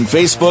us on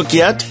Facebook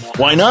yet?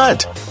 Why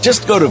not?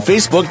 Just go to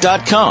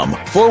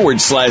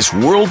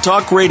facebook.com/World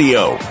Talk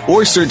Radio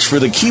or search for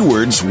the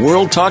keywords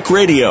World Talk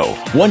Radio.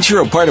 Once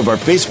you're a part of our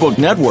Facebook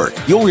network,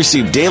 you'll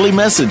receive daily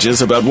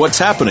messages about what's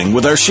happening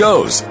with our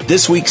shows,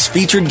 this week's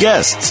featured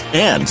guests,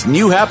 and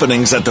new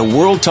happenings at the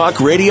World Talk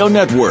Radio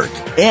Network.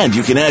 And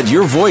you can add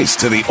your voice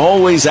to the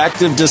always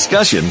active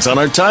discussions on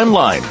our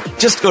timeline.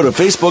 Just go to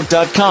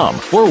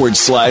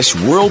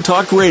facebook.com/World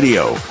Talk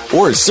Radio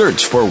or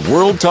search for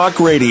World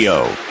Talk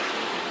Radio.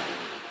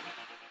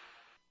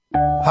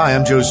 Hi,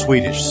 I'm Joe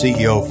Swedish,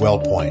 CEO of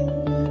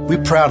WellPoint. We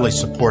proudly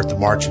support the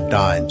March of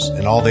Dimes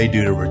and all they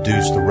do to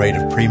reduce the rate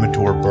of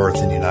premature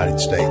birth in the United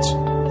States.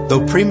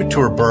 Though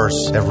premature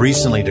births have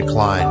recently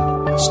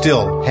declined,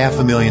 still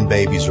 500,000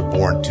 babies are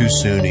born too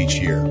soon each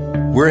year.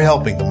 We're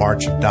helping the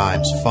March of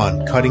Dimes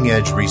fund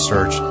cutting-edge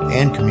research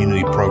and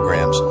community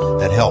programs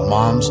that help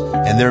moms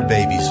and their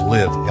babies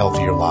live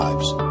healthier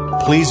lives.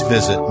 Please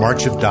visit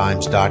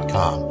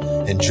marchofdimes.com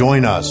and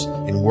join us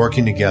in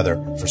working together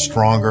for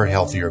stronger,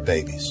 healthier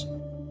babies.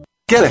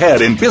 Get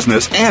ahead in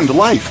business and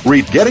life.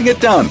 Read Getting It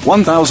Done,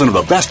 1,000 of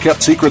the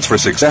best-kept secrets for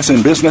success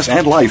in business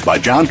and life by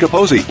John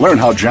Capozzi. Learn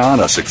how John,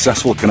 a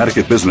successful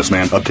Connecticut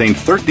businessman, obtained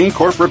 13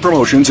 corporate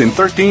promotions in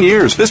 13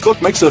 years. This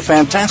book makes a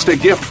fantastic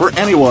gift for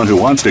anyone who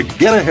wants to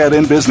get ahead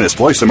in business.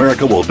 Voice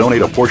America will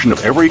donate a portion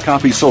of every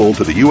copy sold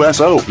to the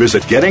USO.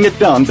 Visit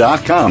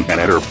gettingitdone.com and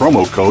enter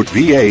promo code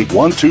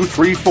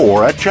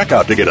VA1234 at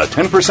checkout to get a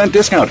 10%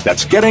 discount.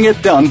 That's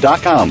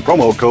gettingitdone.com.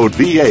 Promo code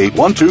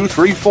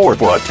VA1234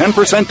 for a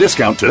 10%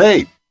 discount today.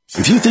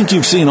 If you think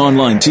you've seen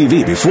online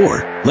TV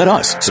before, let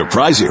us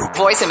surprise you.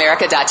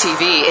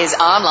 VoiceAmerica.tv is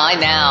online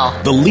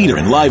now. The leader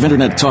in live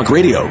internet talk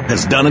radio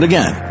has done it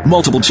again.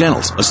 Multiple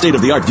channels, a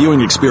state-of-the-art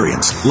viewing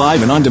experience,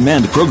 live and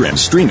on-demand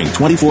programs streaming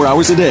 24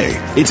 hours a day.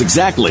 It's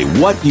exactly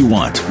what you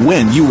want,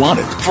 when you want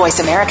it.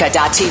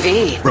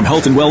 VoiceAmerica.tv. From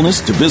health and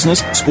wellness to business,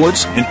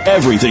 sports, and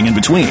everything in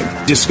between.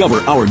 Discover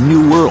our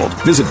new world.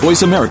 Visit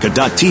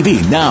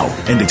VoiceAmerica.tv now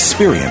and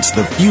experience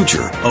the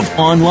future of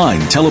online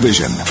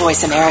television.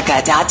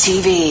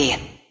 VoiceAmerica.tv.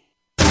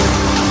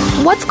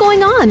 What's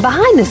going on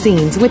behind the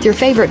scenes with your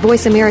favorite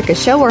Voice America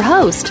show or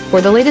host? For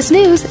the latest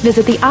news,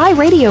 visit the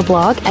iRadio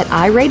blog at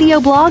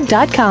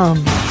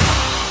iradioblog.com.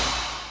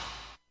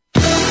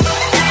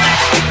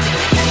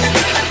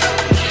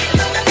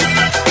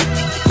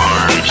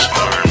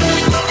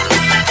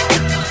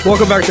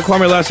 Welcome back to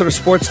Kwamie Lassiter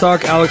Sports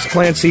Talk. Alex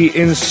Clancy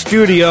in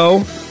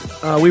studio.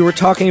 We were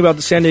talking about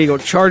the San Diego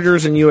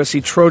Chargers and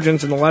USC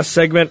Trojans in the last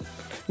segment.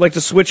 I'd like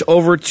to switch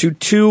over to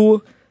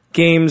two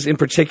games in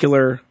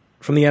particular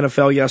from the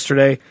NFL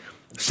yesterday.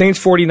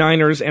 Saints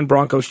 49ers and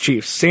Broncos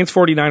Chiefs. Saints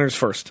 49ers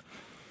first.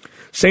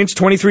 Saints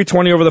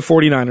 23-20 over the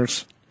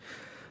 49ers.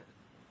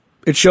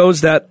 It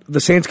shows that the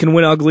Saints can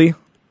win ugly.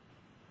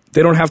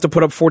 They don't have to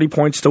put up 40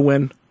 points to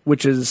win,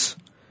 which is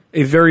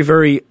a very,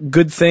 very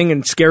good thing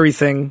and scary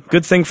thing.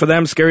 Good thing for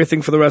them, scary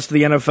thing for the rest of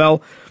the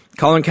NFL.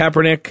 Colin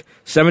Kaepernick,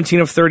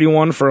 17 of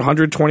 31 for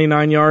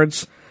 129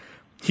 yards.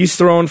 He's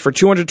thrown for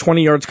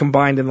 220 yards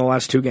combined in the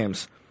last two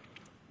games.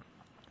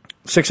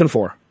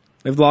 6-4.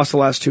 They've lost the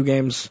last two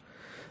games.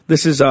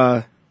 This is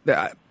I'd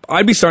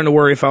be starting to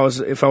worry if I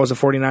was a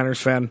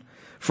 49ers fan.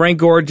 Frank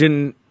Gore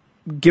didn't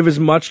give as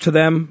much to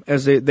them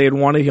as they had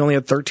wanted. He only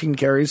had 13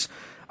 carries.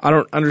 I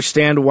don't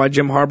understand why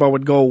Jim Harbaugh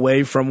would go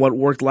away from what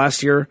worked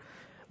last year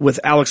with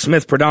Alex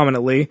Smith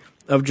predominantly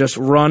of just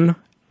run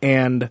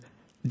and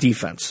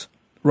defense.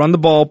 Run the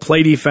ball,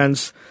 play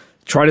defense,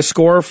 try to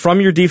score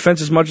from your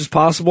defense as much as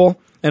possible,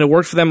 and it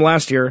worked for them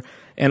last year.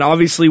 And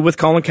obviously, with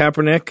Colin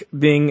Kaepernick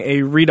being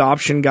a read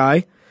option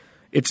guy,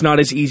 it's not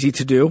as easy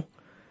to do.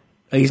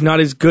 He's not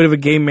as good of a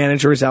game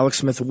manager as Alex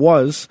Smith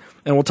was.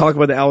 And we'll talk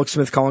about the Alex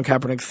Smith-Colin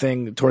Kaepernick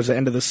thing towards the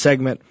end of the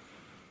segment.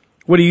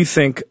 What do you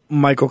think,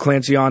 Michael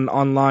Clancy,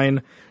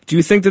 online? Do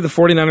you think that the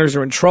 49ers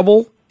are in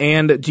trouble?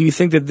 And do you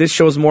think that this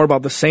shows more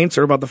about the Saints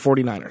or about the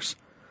 49ers?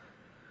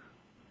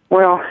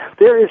 Well,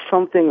 there is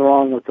something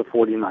wrong with the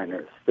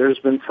 49ers. There's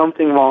been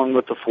something wrong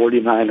with the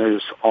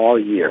 49ers all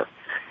year.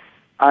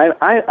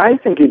 I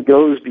think it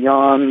goes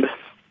beyond,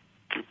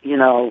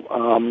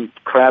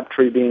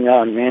 Crabtree being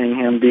out and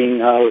Manningham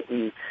being out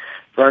and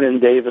Vernon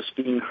Davis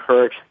being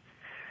hurt.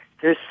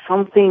 There's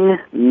something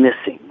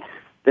missing.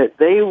 That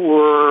they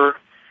were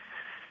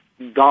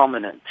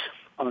dominant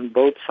on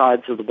both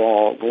sides of the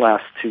ball the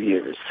last 2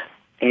 years,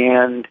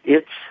 and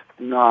it's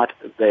not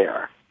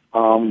there.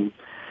 So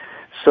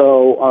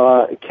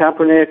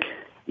Kaepernick,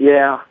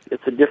 yeah,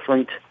 it's a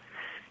different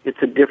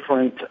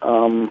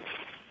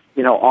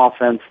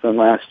offense than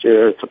last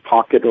year. It's a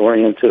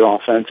pocket-oriented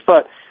offense,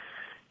 but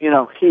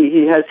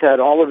he has had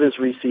all of his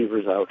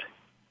receivers out.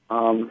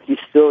 He's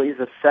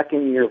a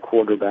second-year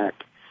quarterback,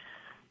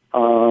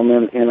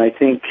 and I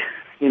think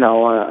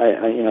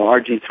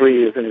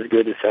RG3 isn't as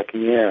good as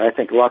second year. I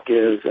think Luck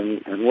is,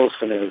 and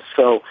Wilson is.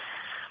 So,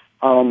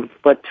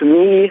 but to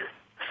me,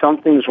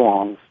 something's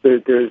wrong.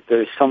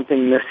 There's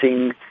something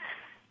missing,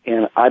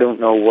 and I don't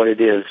know what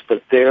it is.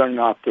 But they're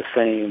not the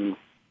same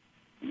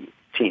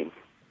team,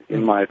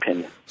 in my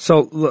opinion.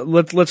 So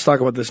let's talk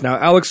about this now.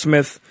 Alex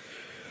Smith,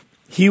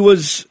 he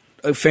was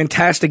a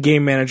fantastic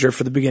game manager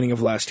for the beginning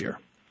of last year.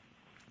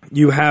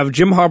 You have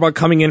Jim Harbaugh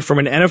coming in from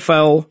an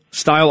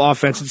NFL-style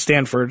offense at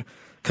Stanford,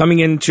 coming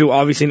into,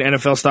 obviously, an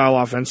NFL-style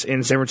offense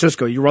in San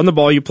Francisco. You run the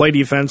ball, you play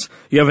defense,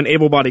 you have an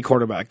able-bodied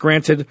quarterback.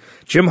 Granted,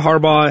 Jim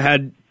Harbaugh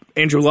had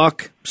Andrew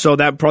Luck, so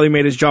that probably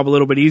made his job a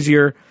little bit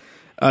easier.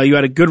 You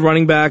had a good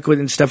running back with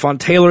Stephon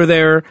Taylor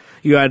there.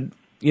 You had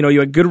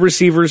good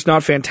receivers,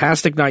 not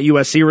fantastic, not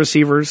USC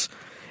receivers.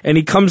 And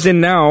he comes in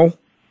now,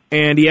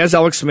 and he has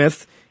Alex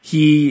Smith.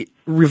 He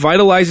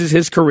revitalizes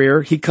his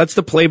career. He cuts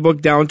the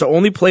playbook down to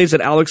only plays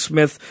that Alex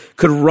Smith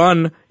could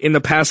run in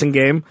the passing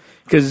game.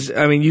 Because,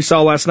 you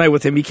saw last night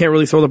with him, he can't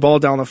really throw the ball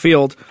down the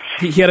field.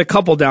 He had a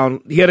couple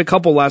down. He had a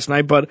couple last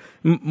night, but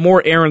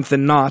more errant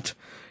than not.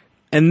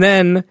 And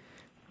then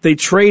they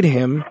trade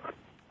him,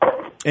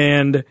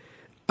 and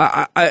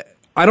I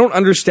don't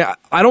understand.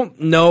 I don't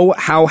know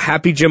how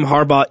happy Jim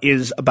Harbaugh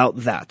is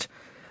about that.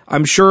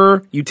 I'm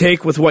sure you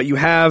take with what you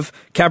have.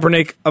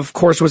 Kaepernick, of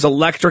course, was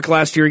electric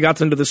last year. He got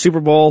them to the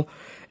Super Bowl.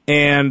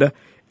 And,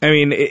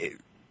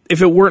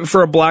 if it weren't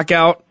for a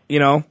blackout,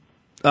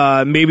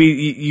 maybe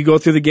you go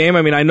through the game.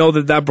 I know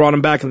that brought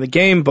him back in the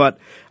game, but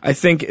I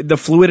think the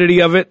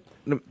fluidity of it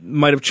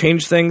might have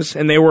changed things.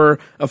 And they were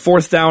a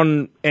 4th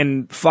down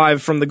and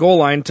 5 from the goal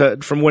line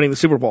from winning the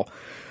Super Bowl.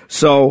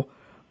 So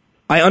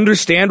I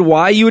understand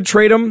why you would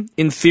trade him,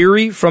 in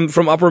theory, from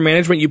upper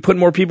management. You put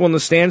more people in the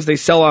stands, they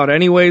sell out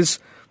anyways.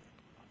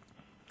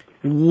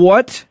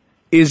 What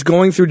is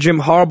going through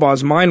Jim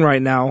Harbaugh's mind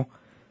right now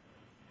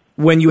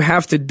when you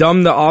have to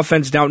dumb the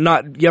offense down,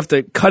 you have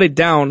to cut it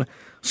down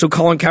so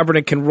Colin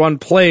Kaepernick can run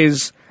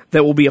plays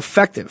that will be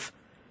effective.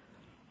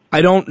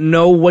 I don't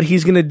know what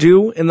he's going to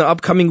do in the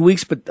upcoming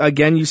weeks, but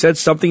again, you said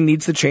something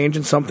needs to change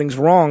and something's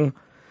wrong.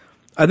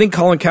 I think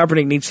Colin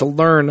Kaepernick needs to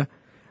learn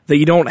that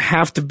you don't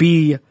have to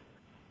be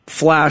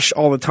flash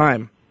all the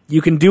time.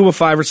 You can do a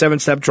 5 or 7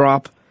 step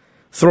drop,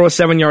 throw a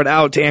 7-yard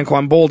out to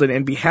Anquan Bolden,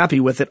 and be happy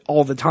with it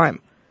all the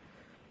time.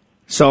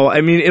 So,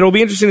 I mean, it'll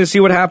be interesting to see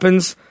what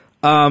happens.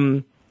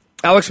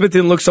 Alex Smith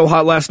didn't look so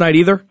hot last night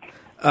either.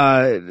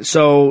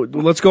 So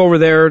let's go over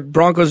there.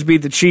 Broncos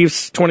beat the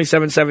Chiefs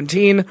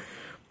 27-17.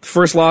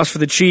 First loss for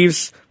the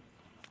Chiefs.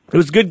 It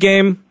was a good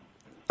game.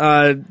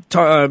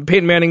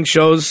 Peyton Manning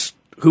shows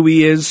who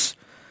he is.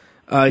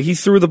 He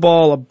threw the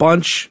ball a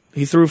bunch.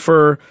 He threw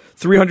for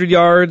 300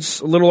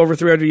 yards, a little over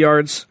 300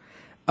 yards.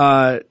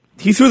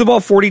 He threw the ball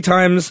 40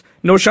 times.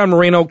 Noshan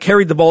Moreno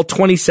carried the ball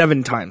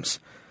 27 times.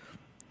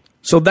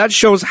 So that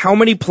shows how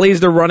many plays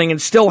they're running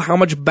and still how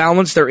much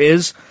balance there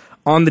is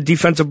on the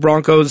defensive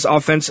Broncos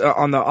offense,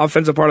 on the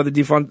offensive part of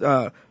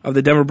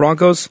the Denver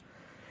Broncos.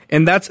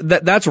 And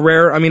that's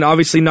rare. I mean,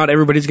 obviously not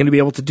everybody's going to be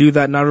able to do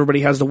that. Not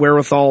everybody has the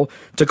wherewithal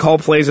to call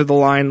plays at the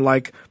line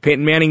like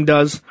Peyton Manning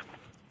does.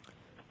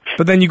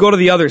 But then you go to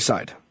the other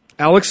side.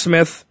 Alex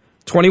Smith,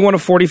 21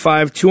 of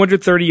 45,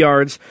 230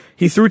 yards.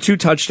 He threw 2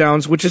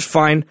 touchdowns, which is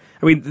fine.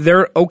 I mean,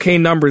 they're okay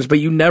numbers, but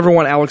you never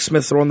want Alex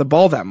Smith throwing the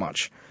ball that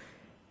much.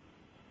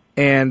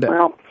 And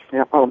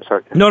yeah. Oh, I'm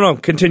sorry. No,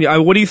 continue.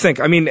 What do you think?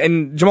 I mean,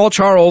 and Jamal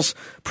Charles,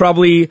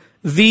 probably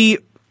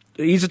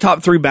he's a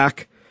top 3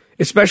 back,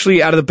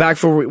 especially out of the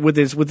backfield with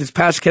his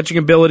pass catching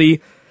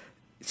ability.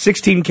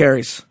 16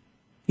 carries,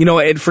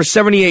 and for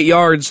 78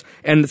 yards,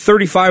 and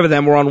 35 of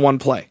them were on one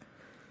play.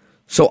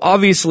 So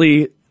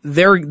obviously,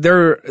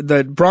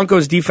 the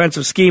Broncos'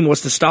 defensive scheme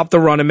was to stop the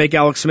run and make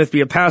Alex Smith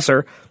be a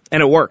passer,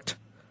 and it worked.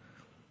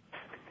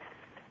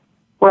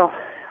 Well,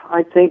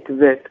 I think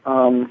that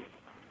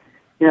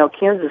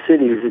Kansas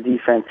City is a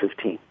defensive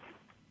team,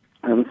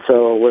 and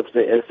so as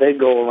they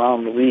go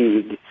around the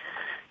league,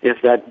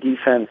 if that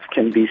defense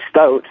can be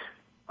stout,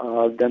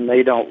 then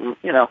they don't,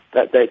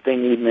 that they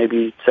need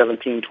maybe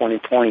 17, 20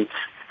 points,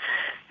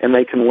 and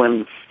they can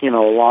win, a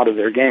lot of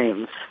their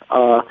games.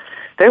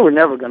 They were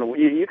never going to.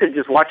 You could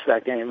just watch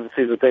that game and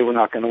see that they were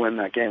not going to win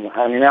that game.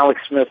 I mean,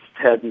 Alex Smith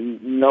had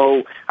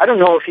no. I don't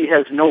know if he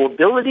has no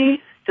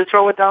ability to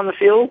throw it down the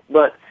field,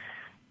 but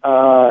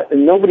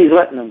nobody's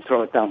letting him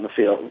throw it down the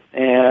field,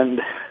 and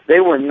they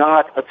were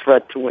not a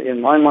threat to, in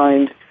my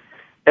mind,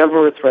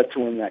 ever a threat to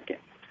win that game.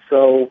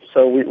 So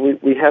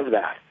we have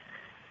that,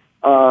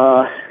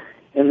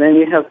 and then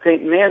you have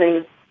Peyton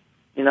Manning.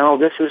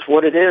 This is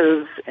what it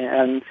is,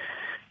 and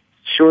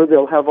sure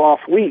they'll have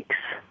off weeks.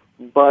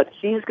 But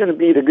he's going to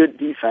beat a good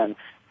defense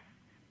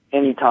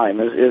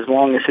anytime, as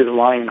long as his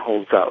line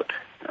holds out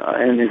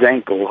and his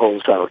ankle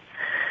holds out.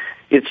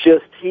 It's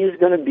just he's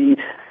going to beat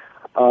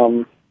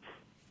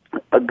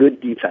a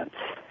good defense.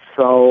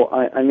 So,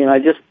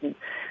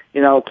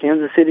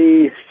 Kansas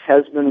City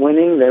has been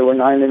winning. They were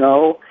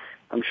 9-0.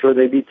 I'm sure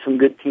they beat some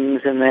good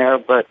teams in there,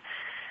 but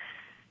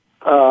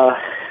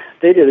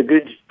they did a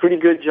pretty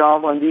good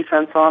job on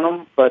defense on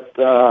them. But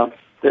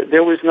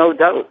there was no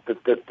doubt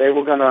that they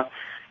were going to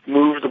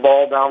move the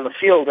ball down the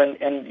field.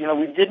 And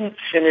we didn't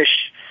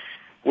finish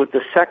with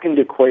the second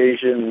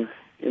equation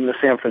in the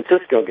San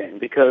Francisco game,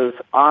 because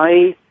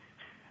I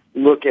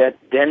look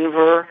at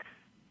Denver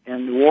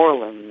and New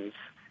Orleans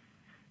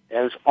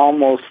as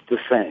almost the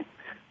same.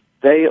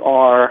 They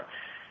are,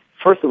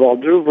 first of all,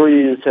 Drew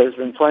Brees has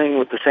been playing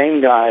with the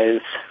same guys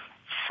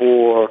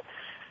for,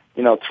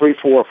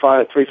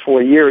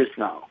 3-4 years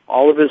now.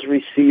 All of his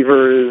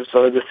receivers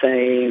are the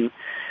same,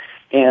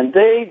 and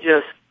they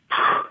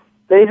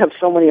have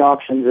so many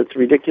options, it's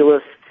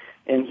ridiculous,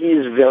 and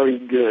he's very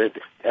good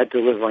at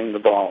delivering the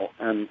ball,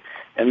 and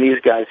these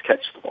guys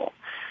catch the ball.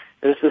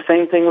 It's the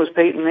same thing with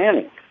Peyton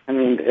Manning. I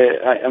mean,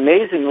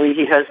 amazingly,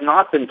 he has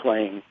not been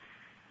playing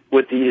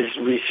with these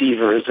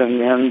receivers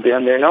and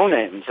their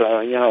no-names,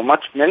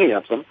 many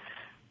of them.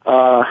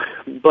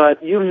 But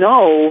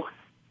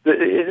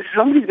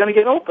somebody's going to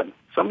get open.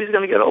 Somebody's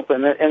going to get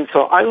open. And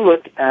so I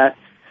look at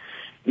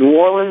New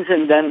Orleans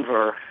and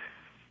Denver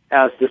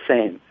as the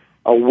same.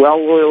 A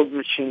well-oiled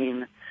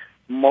machine,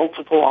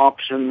 multiple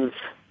options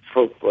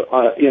for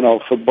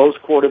both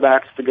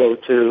quarterbacks to go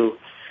to.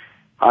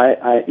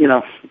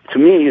 To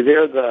me,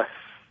 they're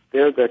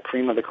the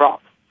cream of the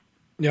crop.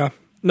 Yeah.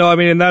 No, I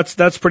mean, and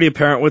that's pretty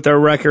apparent with their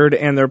record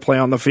and their play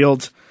on the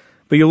field.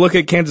 But you look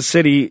at Kansas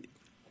City,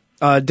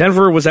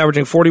 Denver was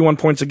averaging 41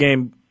 points a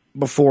game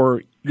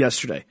before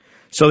yesterday.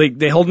 So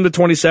they held them to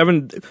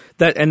 27.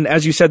 And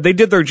as you said, they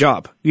did their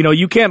job.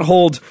 You can't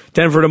hold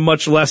Denver to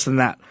much less than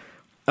that.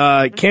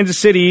 Kansas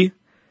City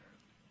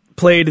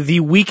played the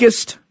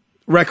weakest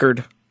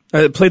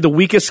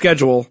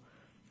schedule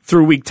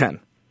through Week 10.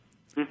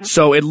 Mm-hmm.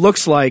 So it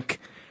looks like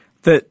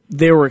that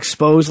they were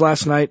exposed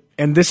last night.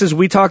 And this is,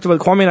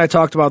 Kwamie and I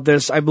talked about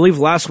this, I believe,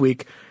 last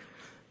week.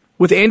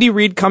 With Andy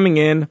Reid coming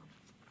in,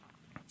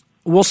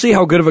 we'll see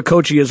how good of a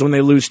coach he is when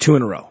they lose 2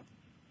 in a row.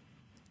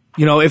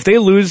 If they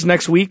lose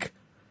next week,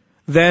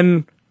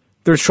 then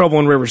there's trouble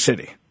in River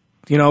City.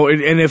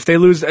 And if they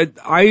lose,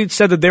 I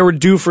said that they were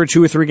due for a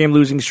 2 or 3 game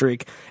losing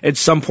streak at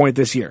some point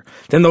this year.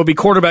 Then there'll be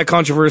quarterback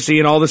controversy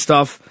and all this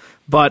stuff.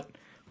 But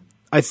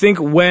I think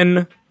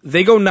when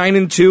they go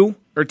 9-2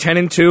 or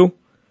 10-2,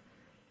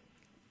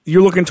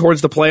 you're looking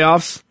towards the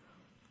playoffs.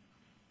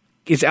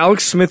 Is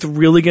Alex Smith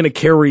really going to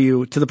carry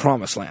you to the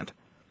promised land?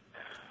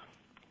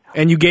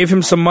 And you gave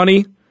him some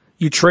money.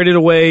 You traded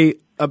away,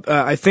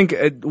 I think,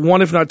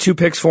 1 if not 2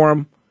 picks for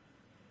him.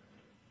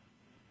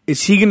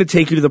 Is he going to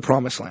take you to the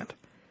promised land?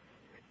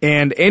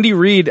 And Andy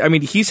Reid,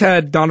 he's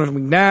had Donovan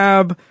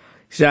McNabb,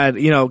 he's had,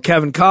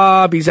 Kevin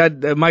Cobb, he's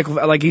had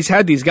Michael, he's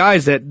had these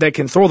guys that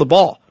can throw the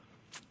ball.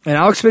 And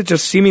Alex Smith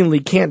just seemingly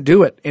can't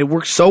do it. It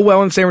works so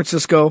well in San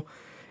Francisco,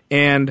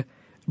 and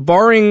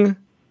barring,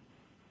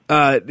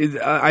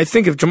 I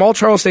think if Jamal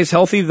Charles stays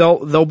healthy,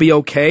 they'll be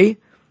okay.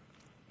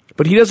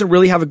 But he doesn't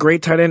really have a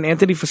great tight end.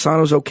 Anthony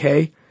Fasano's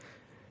okay.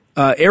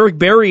 Eric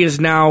Berry is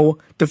now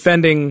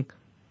defending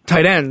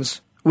tight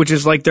ends, which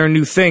is like their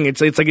new thing. It's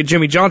like a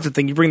Jimmy Johnson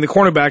thing. You bring the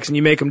cornerbacks and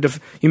you make them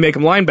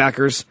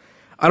linebackers.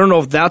 I don't know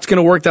if that's going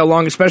to work that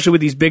long, especially with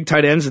these big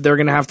tight ends that they're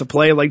going to have to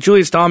play. Like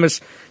Julius Thomas,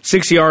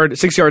 6-yard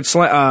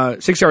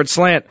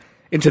slant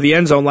into the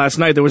end zone last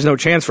night. There was no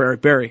chance for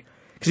Eric Berry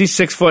because he's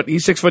 6 foot.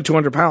 He's 6 foot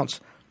 200 pounds.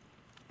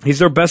 He's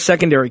their best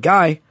secondary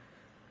guy,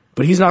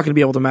 but he's not going to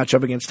be able to match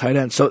up against tight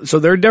ends. So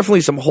there are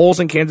definitely some holes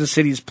in Kansas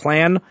City's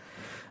plan.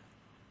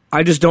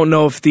 I just don't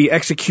know if the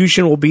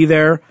execution will be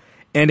there,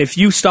 and if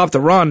you stop the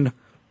run,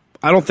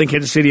 I don't think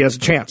Kansas City has a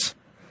chance.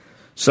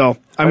 So,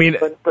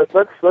 but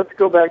let's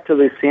go back to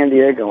the San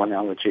Diego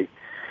analogy.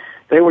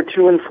 They were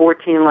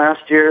 2-14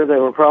 last year. They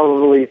were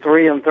probably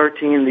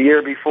 3-13 the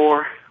year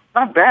before.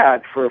 Not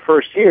bad for a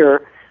first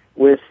year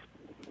with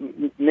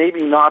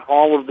maybe not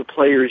all of the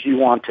players you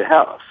want to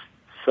have.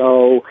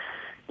 So,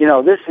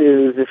 this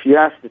is, if you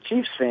ask the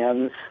Chiefs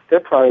fans, they're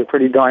probably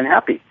pretty darn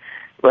happy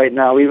right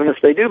now, even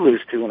if they do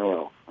lose 2 in a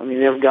row.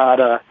 They've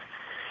got a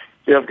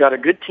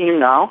good team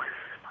now.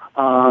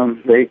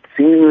 They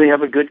seemingly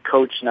have a good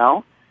coach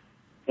now,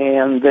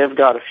 and they've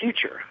got a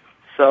future.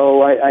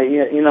 So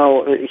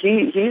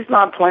he's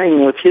not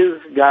playing with his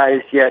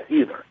guys yet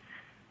either,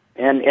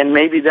 and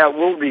maybe that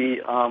will be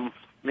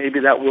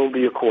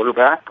a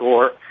quarterback,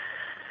 or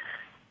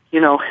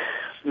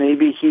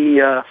maybe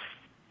he.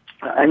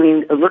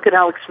 Look at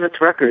Alex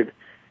Smith's record.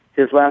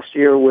 His last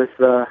year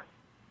with up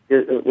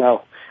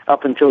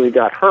until he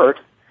got hurt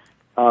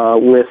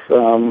with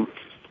San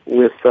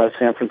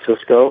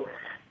Francisco.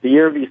 The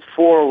year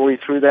before, where he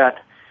threw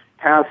that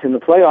pass in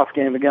the playoff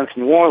game against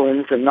New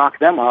Orleans and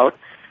knocked them out,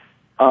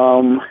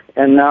 and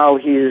now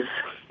he's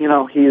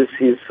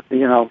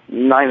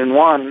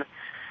 9-1.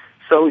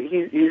 So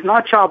he's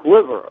not chopped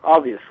liver,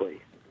 obviously.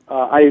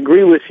 I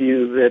agree with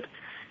you that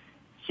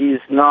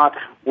he's not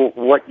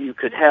what you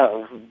could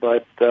have,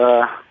 but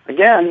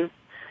again,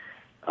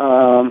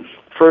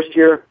 first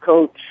year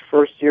coach,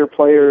 first year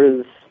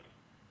players,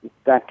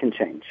 that can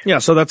change. Yeah,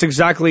 so that's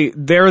exactly,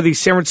 they're the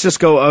San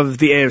Francisco of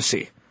the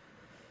AFC.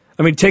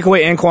 Take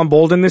away Anquan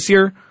Bolden this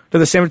year, they're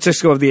the San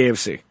Francisco of the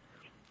AFC.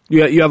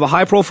 You have a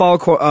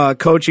high-profile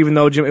coach, even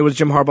though it was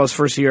Jim Harbaugh's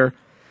first year.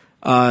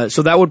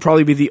 So that would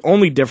probably be the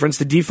only difference.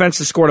 The defense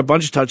has scored a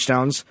bunch of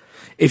touchdowns.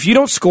 If you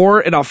don't score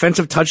an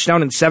offensive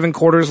touchdown in 7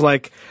 quarters,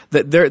 like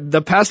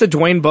the pass to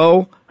Dwayne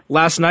Bowe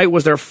last night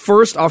was their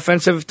first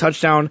offensive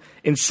touchdown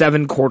in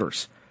 7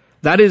 quarters.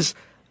 That is,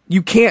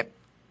 you can't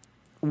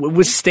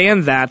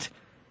withstand that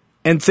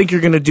and think you're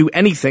going to do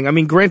anything.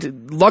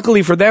 Granted,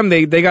 luckily for them,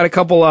 they got a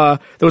couple, there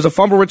was a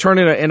fumble return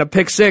and a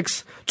pick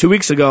 6 2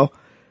 weeks ago.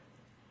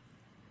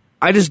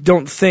 I just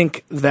don't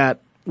think that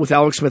with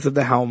Alex Smith at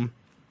the helm,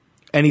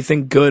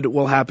 anything good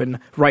will happen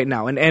right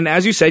now. And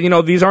as you said,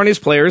 these aren't his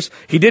players.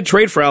 He did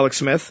trade for Alex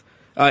Smith,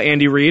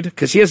 Andy Reid,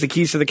 because he has the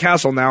keys to the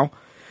castle now.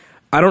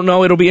 I don't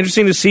know. It'll be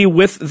interesting to see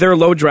with their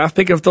low draft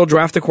pick if they'll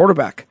draft a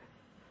quarterback.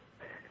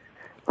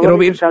 Let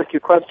me just ask you a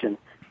question.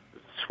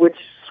 Switch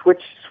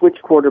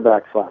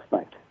quarterbacks last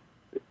night.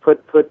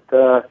 Put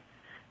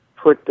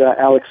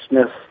Alex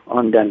Smith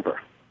on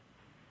Denver.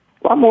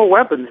 A lot more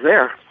weapons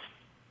there.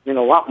 A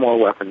lot more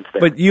weapons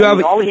there. But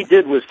all he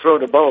did was throw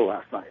to Bo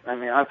last night.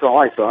 That's all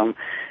I saw him.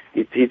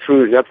 He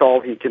threw. That's all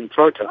he can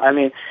throw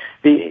to.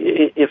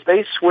 If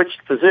they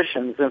switched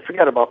positions, then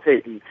forget about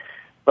Peyton.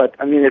 But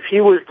if he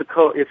was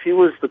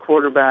the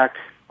quarterback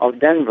of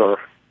Denver,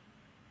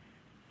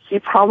 he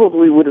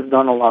probably would have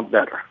done a lot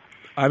better.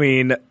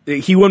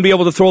 He wouldn't be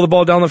able to throw the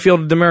ball down the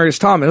field to Demaryius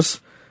Thomas.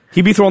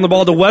 He'd be throwing the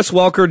ball to Wes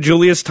Welker,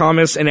 Julius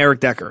Thomas, and Eric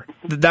Decker.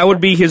 That would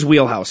be his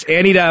wheelhouse.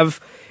 And he'd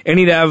have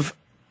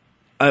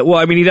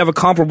a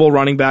comparable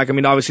running back.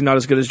 Obviously not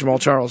as good as Jamal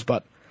Charles,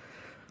 but.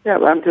 Yeah,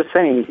 I'm just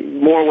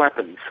saying, more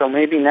weapons. So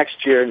maybe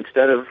next year,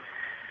 instead of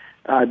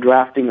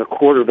drafting a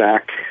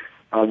quarterback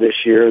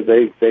this year,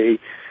 they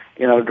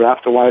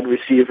draft a wide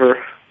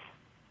receiver,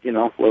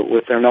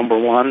 with their number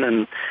 1,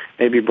 and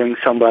maybe bring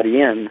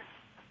somebody in.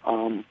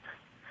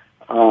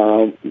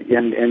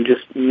 And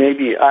just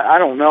maybe, I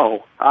don't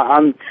know.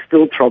 I'm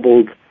still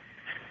troubled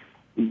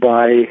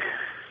by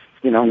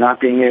not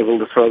being able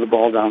to throw the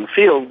ball down the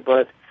field.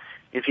 But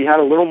if he had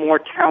a little more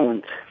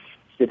talent,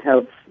 he'd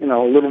have, a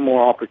little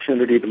more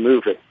opportunity to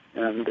move it.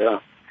 And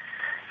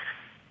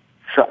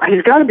so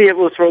he's got to be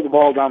able to throw the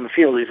ball down the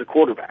field. He's a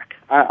quarterback.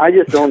 I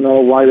just don't know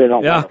why they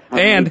don't want him.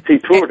 And he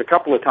threw it a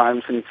couple of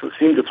times and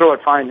seemed to throw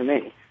it fine to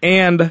me.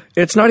 And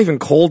it's not even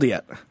cold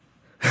yet.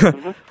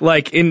 Mm-hmm.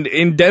 Like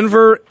in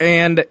Denver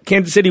and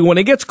Kansas City, when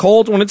it gets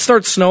cold, when it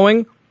starts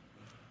snowing,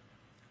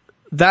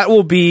 that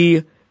will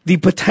be the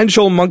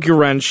potential monkey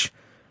wrench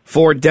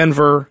for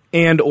Denver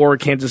and or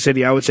Kansas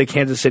City. I would say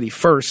Kansas City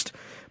first,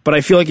 but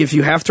I feel like if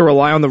you have to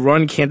rely on the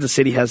run, Kansas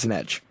City has an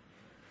edge.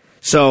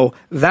 So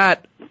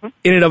that,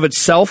 in and of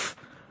itself,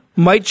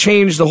 might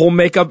change the whole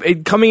makeup.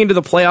 Coming into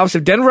the playoffs,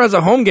 if Denver has a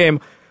home game,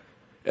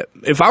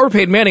 if I were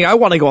Peyton Manning, I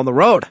want to go on the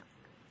road,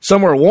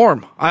 somewhere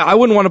warm. I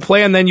wouldn't want to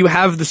play, and then you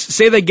have this.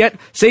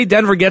 Say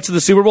Denver gets to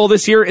the Super Bowl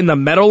this year in the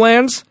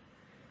Meadowlands.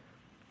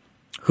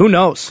 Who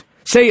knows?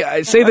 Say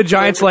the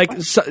Giants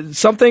like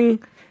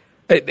something.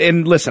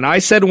 And listen, I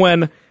said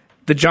when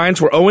the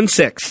Giants were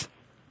 0-6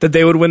 that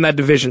they would win that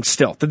division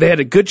still, that they had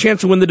a good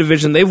chance to win the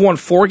division. They've won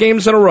 4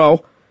 games in a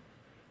row.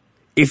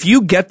 If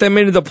you get them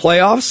into the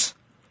playoffs,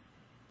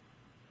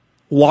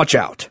 watch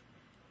out.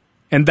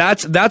 And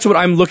that's what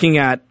I'm looking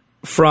at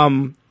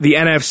from the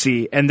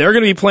NFC. And they're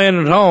going to be playing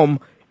at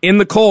home in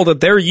the cold that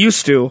they're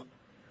used to.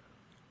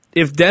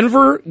 If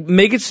Denver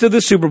makes it to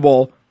the Super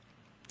Bowl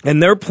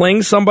and they're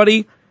playing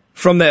somebody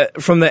from the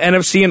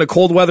NFC in a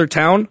cold weather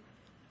town,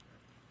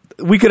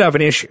 we could have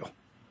an issue.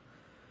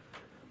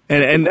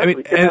 And I mean,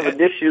 we could have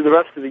an issue the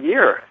rest of the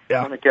year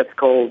when it gets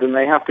cold and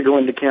they have to go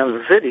into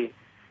Kansas City.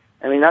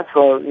 I mean, that's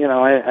all,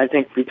 I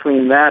think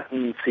between that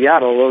and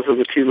Seattle, those are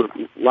the 2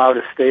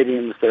 loudest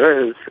stadiums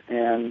there is.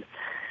 And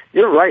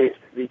you're right,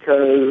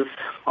 because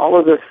all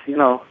of this,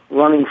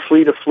 running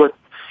fleet of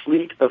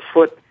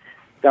foot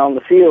down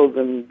the field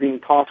and being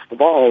tossed the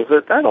balls,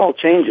 that all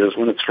changes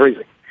when it's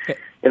freezing.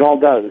 It all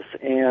does.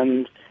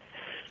 And,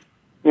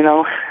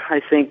 I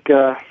think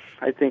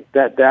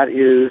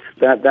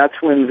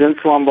that's when Vince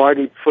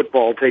Lombardi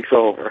football takes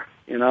over,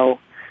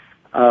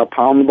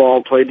 pound the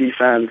ball, play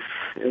defense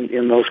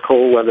in those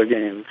cold weather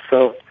games.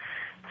 So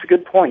it's a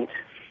good point.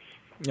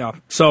 Yeah.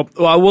 So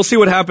we'll see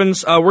what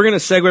happens. We're going to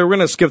segue. We're going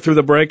to skip through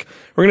the break.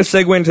 We're going to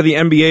segue into the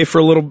NBA for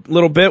a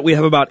little bit. We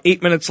have about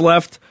 8 minutes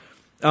left.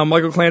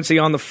 Michael Clancy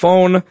on the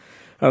phone.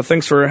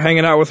 Thanks for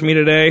hanging out with me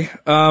today.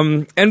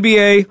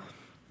 NBA,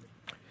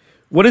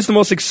 what is the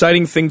most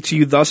exciting thing to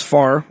you thus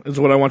far is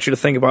what I want you to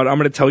think about. I'm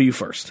going to tell you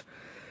first.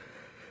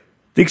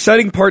 The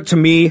exciting part to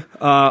me,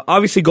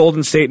 obviously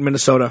Golden State and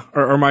Minnesota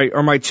are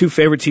my 2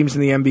 favorite teams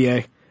in the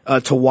NBA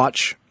to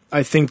watch.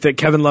 I think that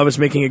Kevin Love is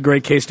making a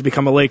great case to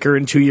become a Laker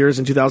in 2 years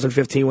in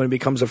 2015 when he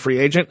becomes a free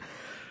agent.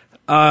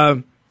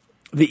 The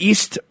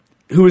East,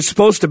 who is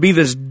supposed to be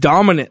this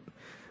dominant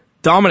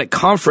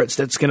conference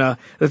that's gonna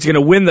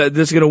win the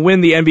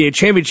NBA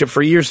championship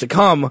for years to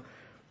come,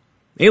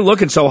 ain't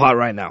looking so hot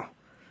right now.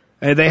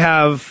 And they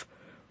have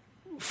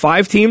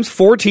 4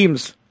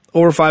 teams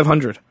over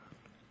 500.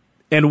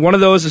 And one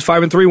of those is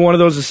 5-3, one of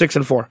those is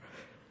 6-4.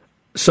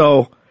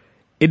 So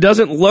it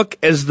doesn't look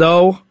as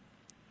though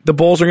the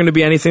Bulls are going to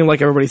be anything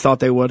like everybody thought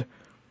they would.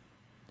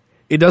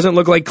 It doesn't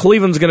look like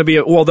Cleveland's going to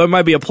be there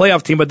might be a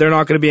playoff team, but they're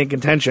not going to be in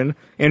contention.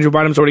 Andrew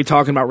Bynum's already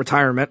talking about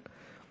retirement.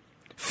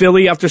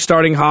 Philly, after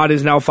starting hot,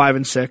 is now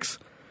 5-6.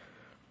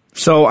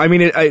 So, I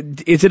mean,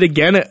 is it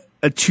again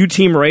a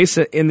 2-team race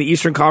in the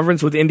Eastern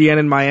Conference with Indiana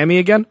and Miami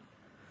again?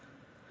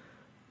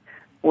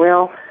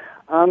 Well,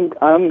 I'm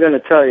going to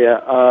tell you,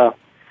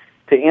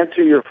 to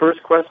answer your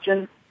first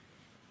question,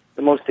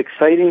 the most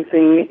exciting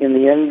thing in the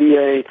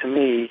NBA to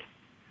me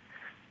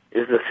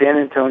is the San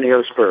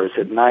Antonio Spurs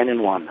at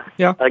 9-1.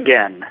 Yeah.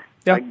 Again.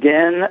 Yeah.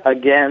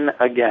 Again.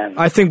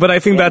 I think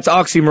that's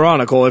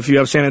oxymoronical if you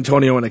have San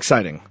Antonio and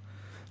exciting.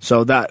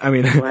 So that, I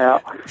mean,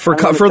 well, for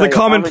the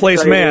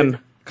commonplace fan.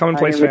 I'm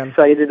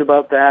excited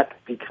about that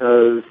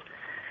because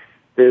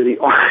they're the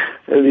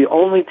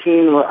only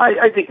team.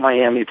 I think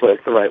Miami plays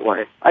the right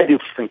way. I do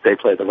think they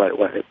play the right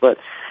way. But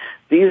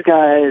these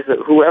guys,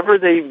 whoever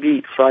they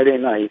beat Friday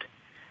night,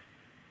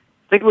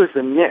 I think it was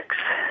the Knicks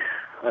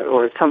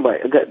or somebody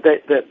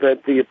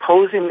that the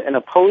opposing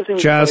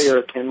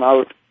player came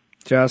out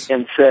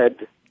and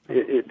said,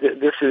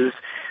 "This is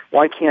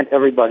why can't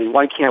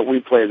we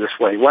play this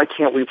way? Why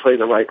can't we play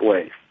the right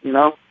way?"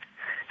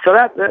 So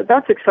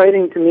that's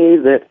exciting to me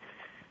that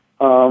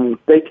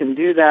they can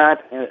do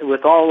that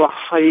with all the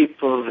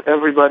hype of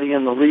everybody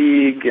in the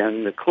league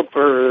and the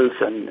Clippers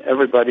and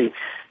everybody,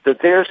 that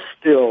they're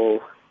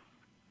still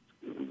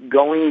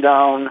going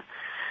down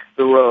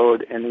the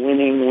road and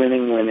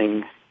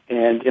winning.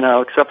 And,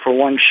 except for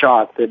one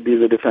shot, they'd be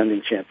the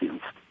defending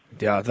champions.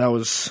 Yeah,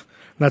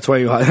 that's why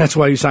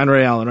you signed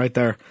Ray Allen right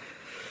there.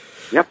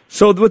 Yep.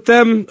 So with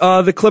them,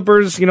 the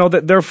Clippers,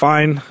 they're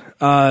fine.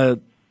 They're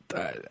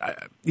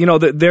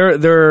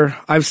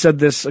I've said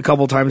this a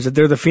couple times that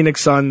they're the Phoenix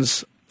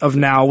Suns of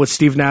now with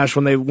Steve Nash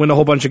when they win a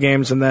whole bunch of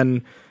games and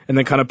then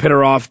kind of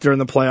pitter off during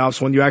the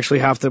playoffs when you actually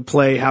have to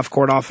play half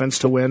court offense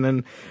to win.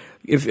 And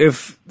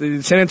if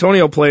San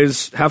Antonio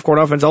plays half-court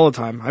offense all the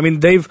time. I mean,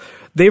 they've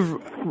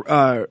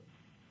kind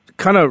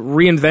of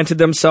reinvented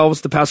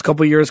themselves the past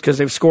couple of years because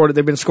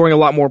they've been scoring a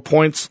lot more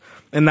points,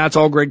 and that's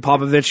all Greg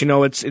Popovich. You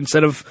know, it's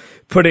instead of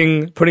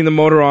putting the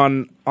motor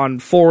on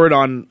forward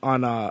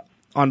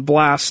on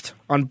blast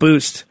on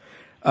boost,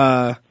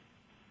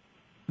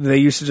 they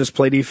used to just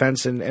play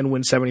defense and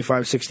win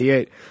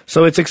 75-68.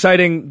 So it's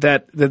exciting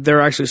that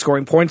they're actually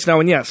scoring points now.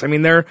 And yes, I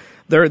mean they're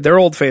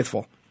Old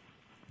Faithful.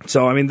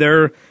 So I mean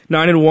they're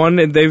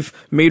 9-1 and they've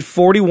made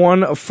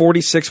 41 of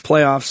 46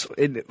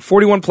 playoffs,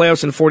 41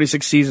 playoffs in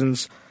 46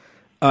 seasons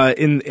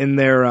in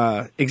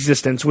their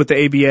existence with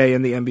the ABA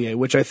and the NBA,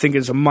 which I think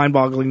is a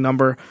mind-boggling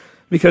number.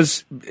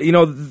 Because you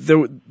know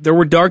there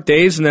were dark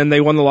days, and then they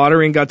won the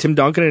lottery and got Tim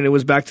Duncan, and it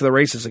was back to the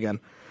races again.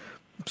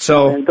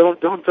 So and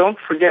don't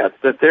forget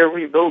that they're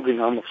rebuilding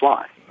on the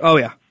fly. Oh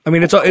yeah, I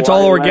mean it's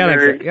all organic.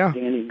 Leonard, yeah,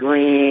 Danny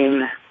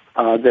Green.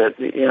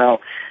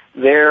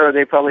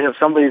 They probably have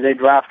somebody they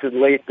drafted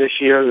late this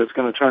year that's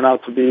going to turn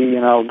out to be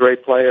a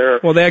great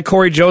player. Well, they had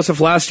Corey Joseph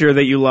last year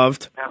that you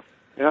loved.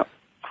 Yeah,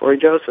 Corey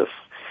Joseph.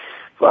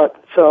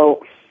 But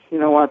so you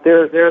know what?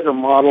 They're the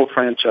model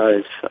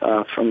franchise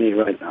for me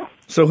right now.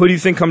 So who do you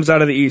think comes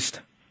out of the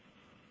East?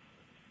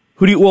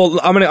 I'm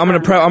gonna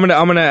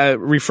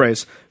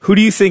rephrase. Who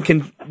do you think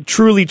can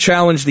truly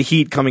challenge the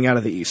Heat coming out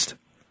of the East?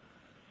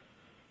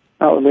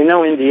 Oh, we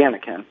know Indiana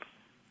can.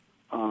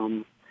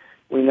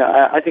 We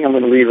know. I think I'm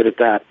going to leave it at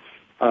that.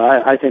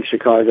 I think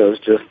Chicago's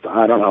just.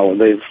 I don't know.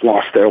 They've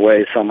lost their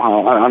way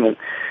somehow. I don't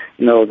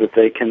know that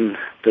they can.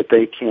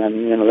 They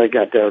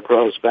got Derrick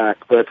Rose back,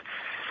 but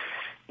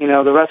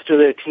the rest of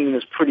their team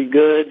is pretty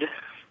good.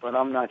 But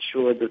I'm not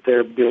sure that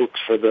they're built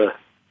for the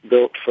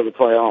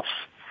playoffs.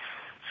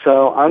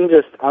 So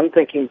I'm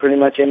thinking pretty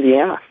much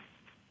Indiana.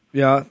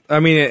 Yeah, I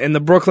mean, and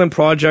the Brooklyn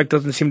project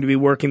doesn't seem to be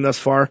working thus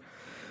far.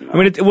 No.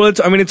 It's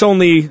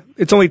only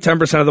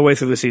 10% of the way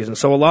through the season.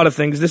 So a lot of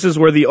things. This is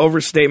where the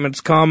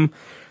overstatements come.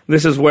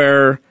 This is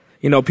where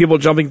people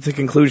jumping to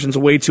conclusions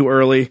way too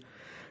early.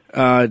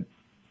 I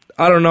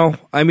don't know.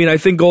 I mean, I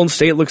think Golden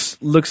State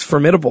looks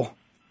formidable.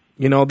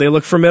 They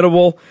look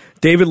formidable.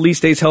 David Lee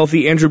stays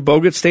healthy. Andrew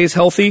Bogut stays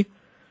healthy.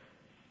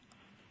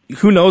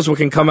 Who knows what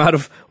can come out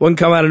of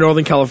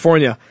Northern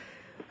California?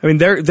 I mean,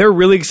 they're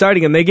really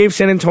exciting, and they gave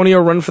San Antonio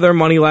a run for their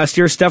money last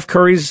year. Steph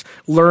Curry's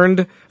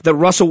learned that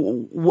what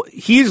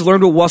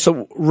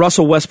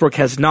Russell Westbrook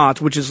has not,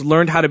 which is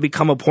learned how to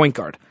become a point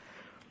guard.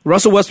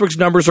 Russell Westbrook's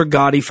numbers are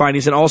gaudy. Fine,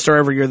 he's an all-star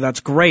every year.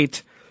 That's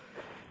great.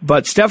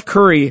 But Steph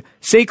Curry,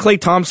 say Klay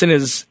Thompson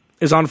is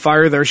on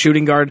fire, their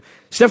shooting guard.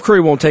 Steph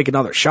Curry won't take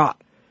another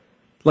shot.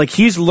 Like,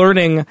 he's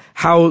learning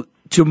how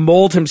to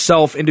mold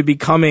himself into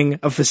becoming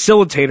a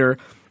facilitator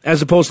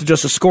as opposed to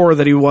just a scorer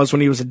that he was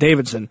when he was at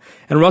Davidson.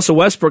 And Russell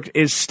Westbrook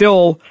is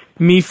still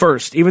me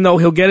first, even though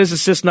he'll get his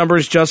assist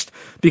numbers just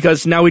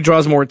because now he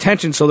draws more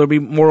attention, so there'll be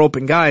more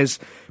open guys.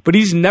 But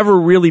he's never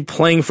really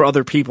playing for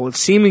other people. It's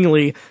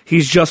seemingly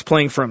he's just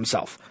playing for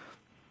himself.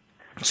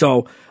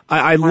 So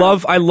I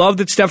love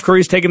that Steph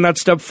Curry's taken that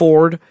step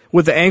forward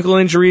with the ankle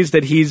injuries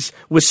that he's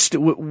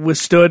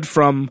withstood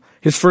from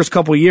his first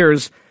couple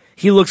years.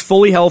 He looks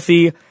fully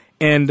healthy,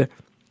 and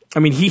I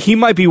mean he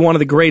might be one of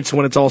the greats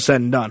when it's all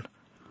said and done.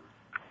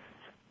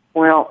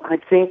 Well, I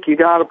think you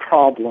got a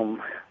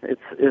problem.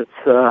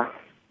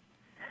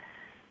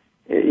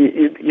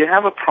 You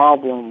have a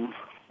problem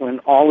when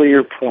all of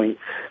your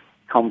points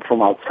come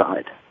from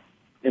outside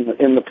in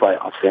the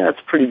playoffs. Yeah, it's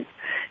pretty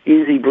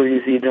easy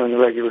breezy during the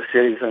regular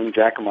season and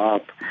jack them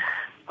up.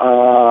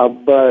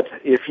 But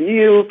if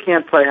you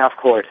can't play half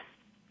court,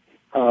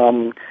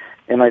 and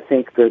I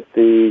think that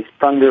the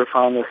Thunder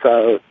found this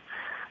out,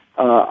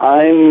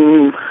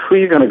 who are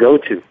you going to go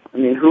to? I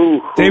mean,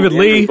 who David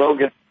Lee.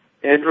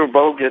 Andrew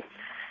Bogut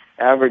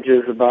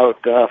averages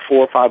about 4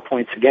 or 5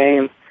 points a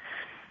game.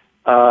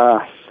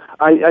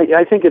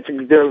 I think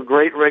they're a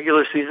great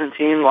regular season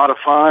team, a lot of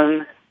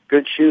fun,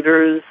 good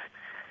shooters.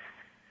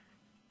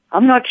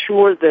 I'm not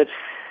sure that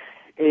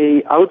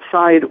a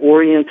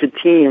outside-oriented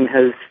team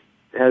has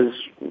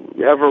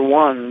ever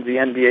won the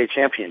NBA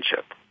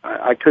championship.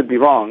 I could be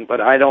wrong,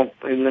 but I don't.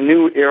 In the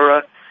new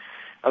era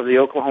of the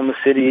Oklahoma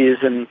Cities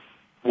and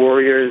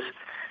Warriors,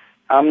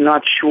 I'm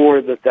not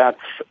sure that that's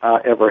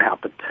ever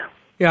happened.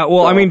 Yeah,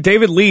 well, I mean,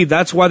 David Lee,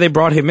 that's why they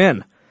brought him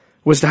in,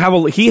 was to have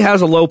he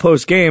has a low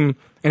post game,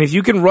 and if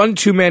you can run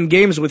two-man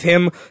games with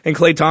him and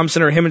Klay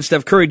Thompson or him and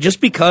Steph Curry,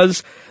 just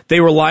because they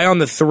rely on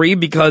the three,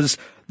 because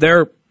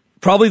they're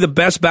probably the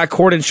best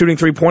backcourt in shooting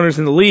three-pointers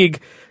in the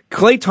league,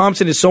 Klay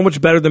Thompson is so much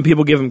better than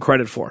people give him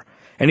credit for.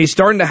 And he's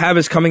starting to have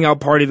his coming-out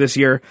party this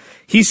year.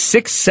 He's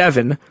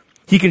 6'7".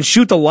 He can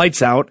shoot the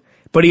lights out,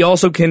 but he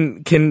also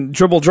can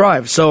dribble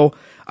drive. So,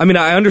 I mean,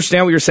 I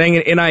understand what you're saying,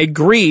 and I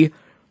agree.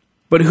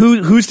 But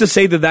who's to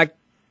say that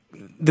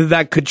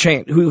could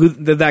change?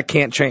 That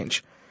can't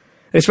change?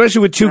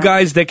 Especially with two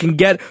guys that can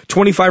get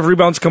 25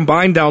 rebounds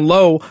combined down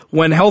low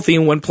when healthy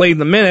and when played in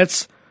the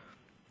minutes.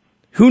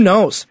 Who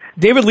knows?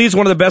 David Lee's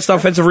one of the best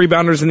offensive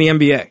rebounders in the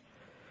NBA.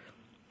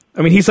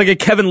 I mean, he's like a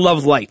Kevin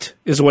Love light,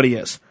 is what he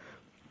is.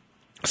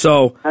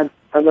 So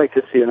I'd like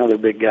to see another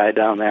big guy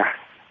down there,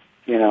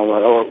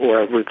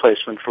 or a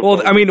replacement for.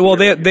 Well, I mean,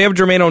 they have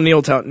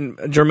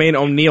Jermaine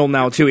O'Neal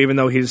now too, even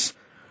though he's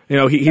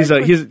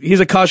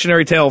a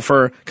cautionary tale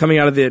for coming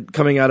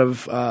out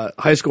of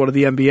high school to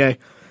the NBA.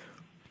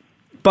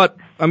 But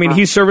I mean,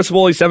 he's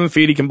serviceable. He's 7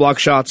 feet. He can block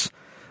shots.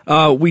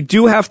 We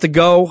do have to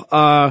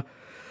go.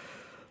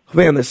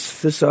 Man,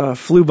 this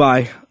flew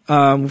by.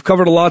 We've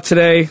covered a lot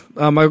today.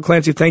 Michael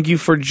Clancy, thank you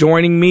for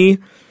joining me.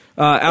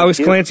 Alex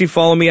Clancy,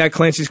 follow me at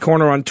Clancy's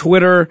Corner on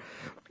Twitter.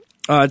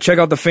 Check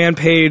out the fan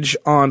page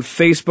on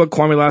Facebook,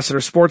 Kwamie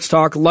Lassiter Sports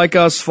Talk. Like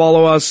us,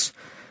 follow us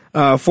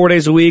 4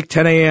 days a week,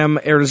 10 a.m.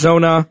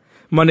 Arizona,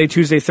 Monday,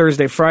 Tuesday,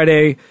 Thursday,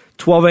 Friday,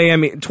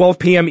 12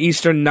 p.m.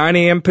 Eastern, 9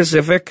 a.m.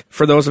 Pacific,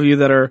 for those of you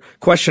that are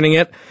questioning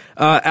it.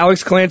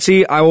 Alex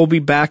Clancy, I will be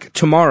back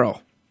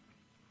tomorrow.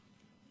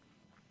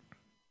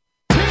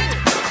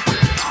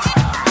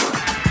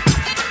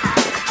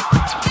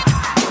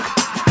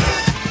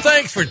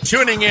 Thanks for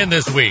tuning in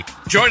this week.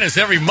 Join us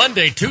every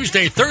Monday,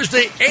 Tuesday,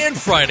 Thursday, and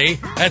Friday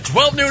at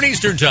 12 noon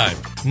Eastern Time,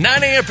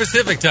 9 a.m.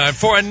 Pacific Time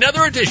for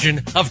another edition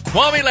of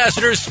Kwamie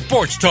Lassiter's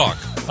Sports Talk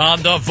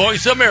on the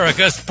Voice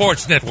America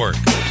Sports Network.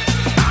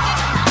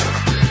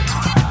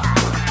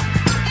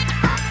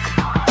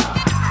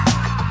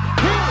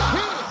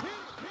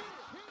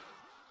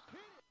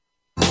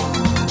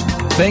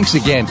 Thanks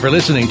again for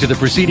listening to the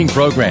preceding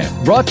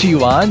program, brought to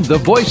you on the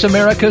Voice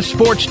America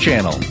Sports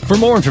Channel. For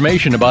more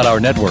information about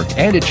our network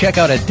and to check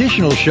out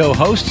additional show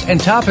hosts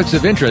and topics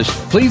of interest,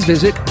 please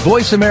visit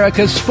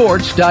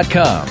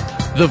voiceamericasports.com.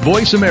 The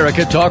Voice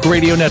America Talk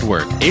Radio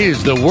Network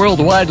is the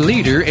worldwide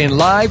leader in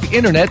live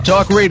Internet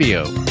talk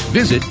radio.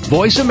 Visit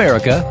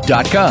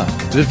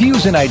voiceamerica.com. The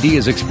views and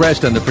ideas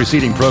expressed on the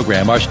preceding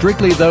program are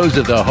strictly those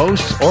of the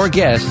hosts or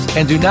guests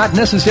and do not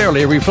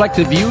necessarily reflect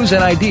the views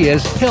and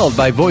ideas held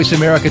by Voice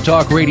America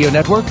Talk Radio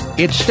Network,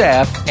 its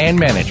staff, and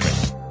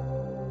management.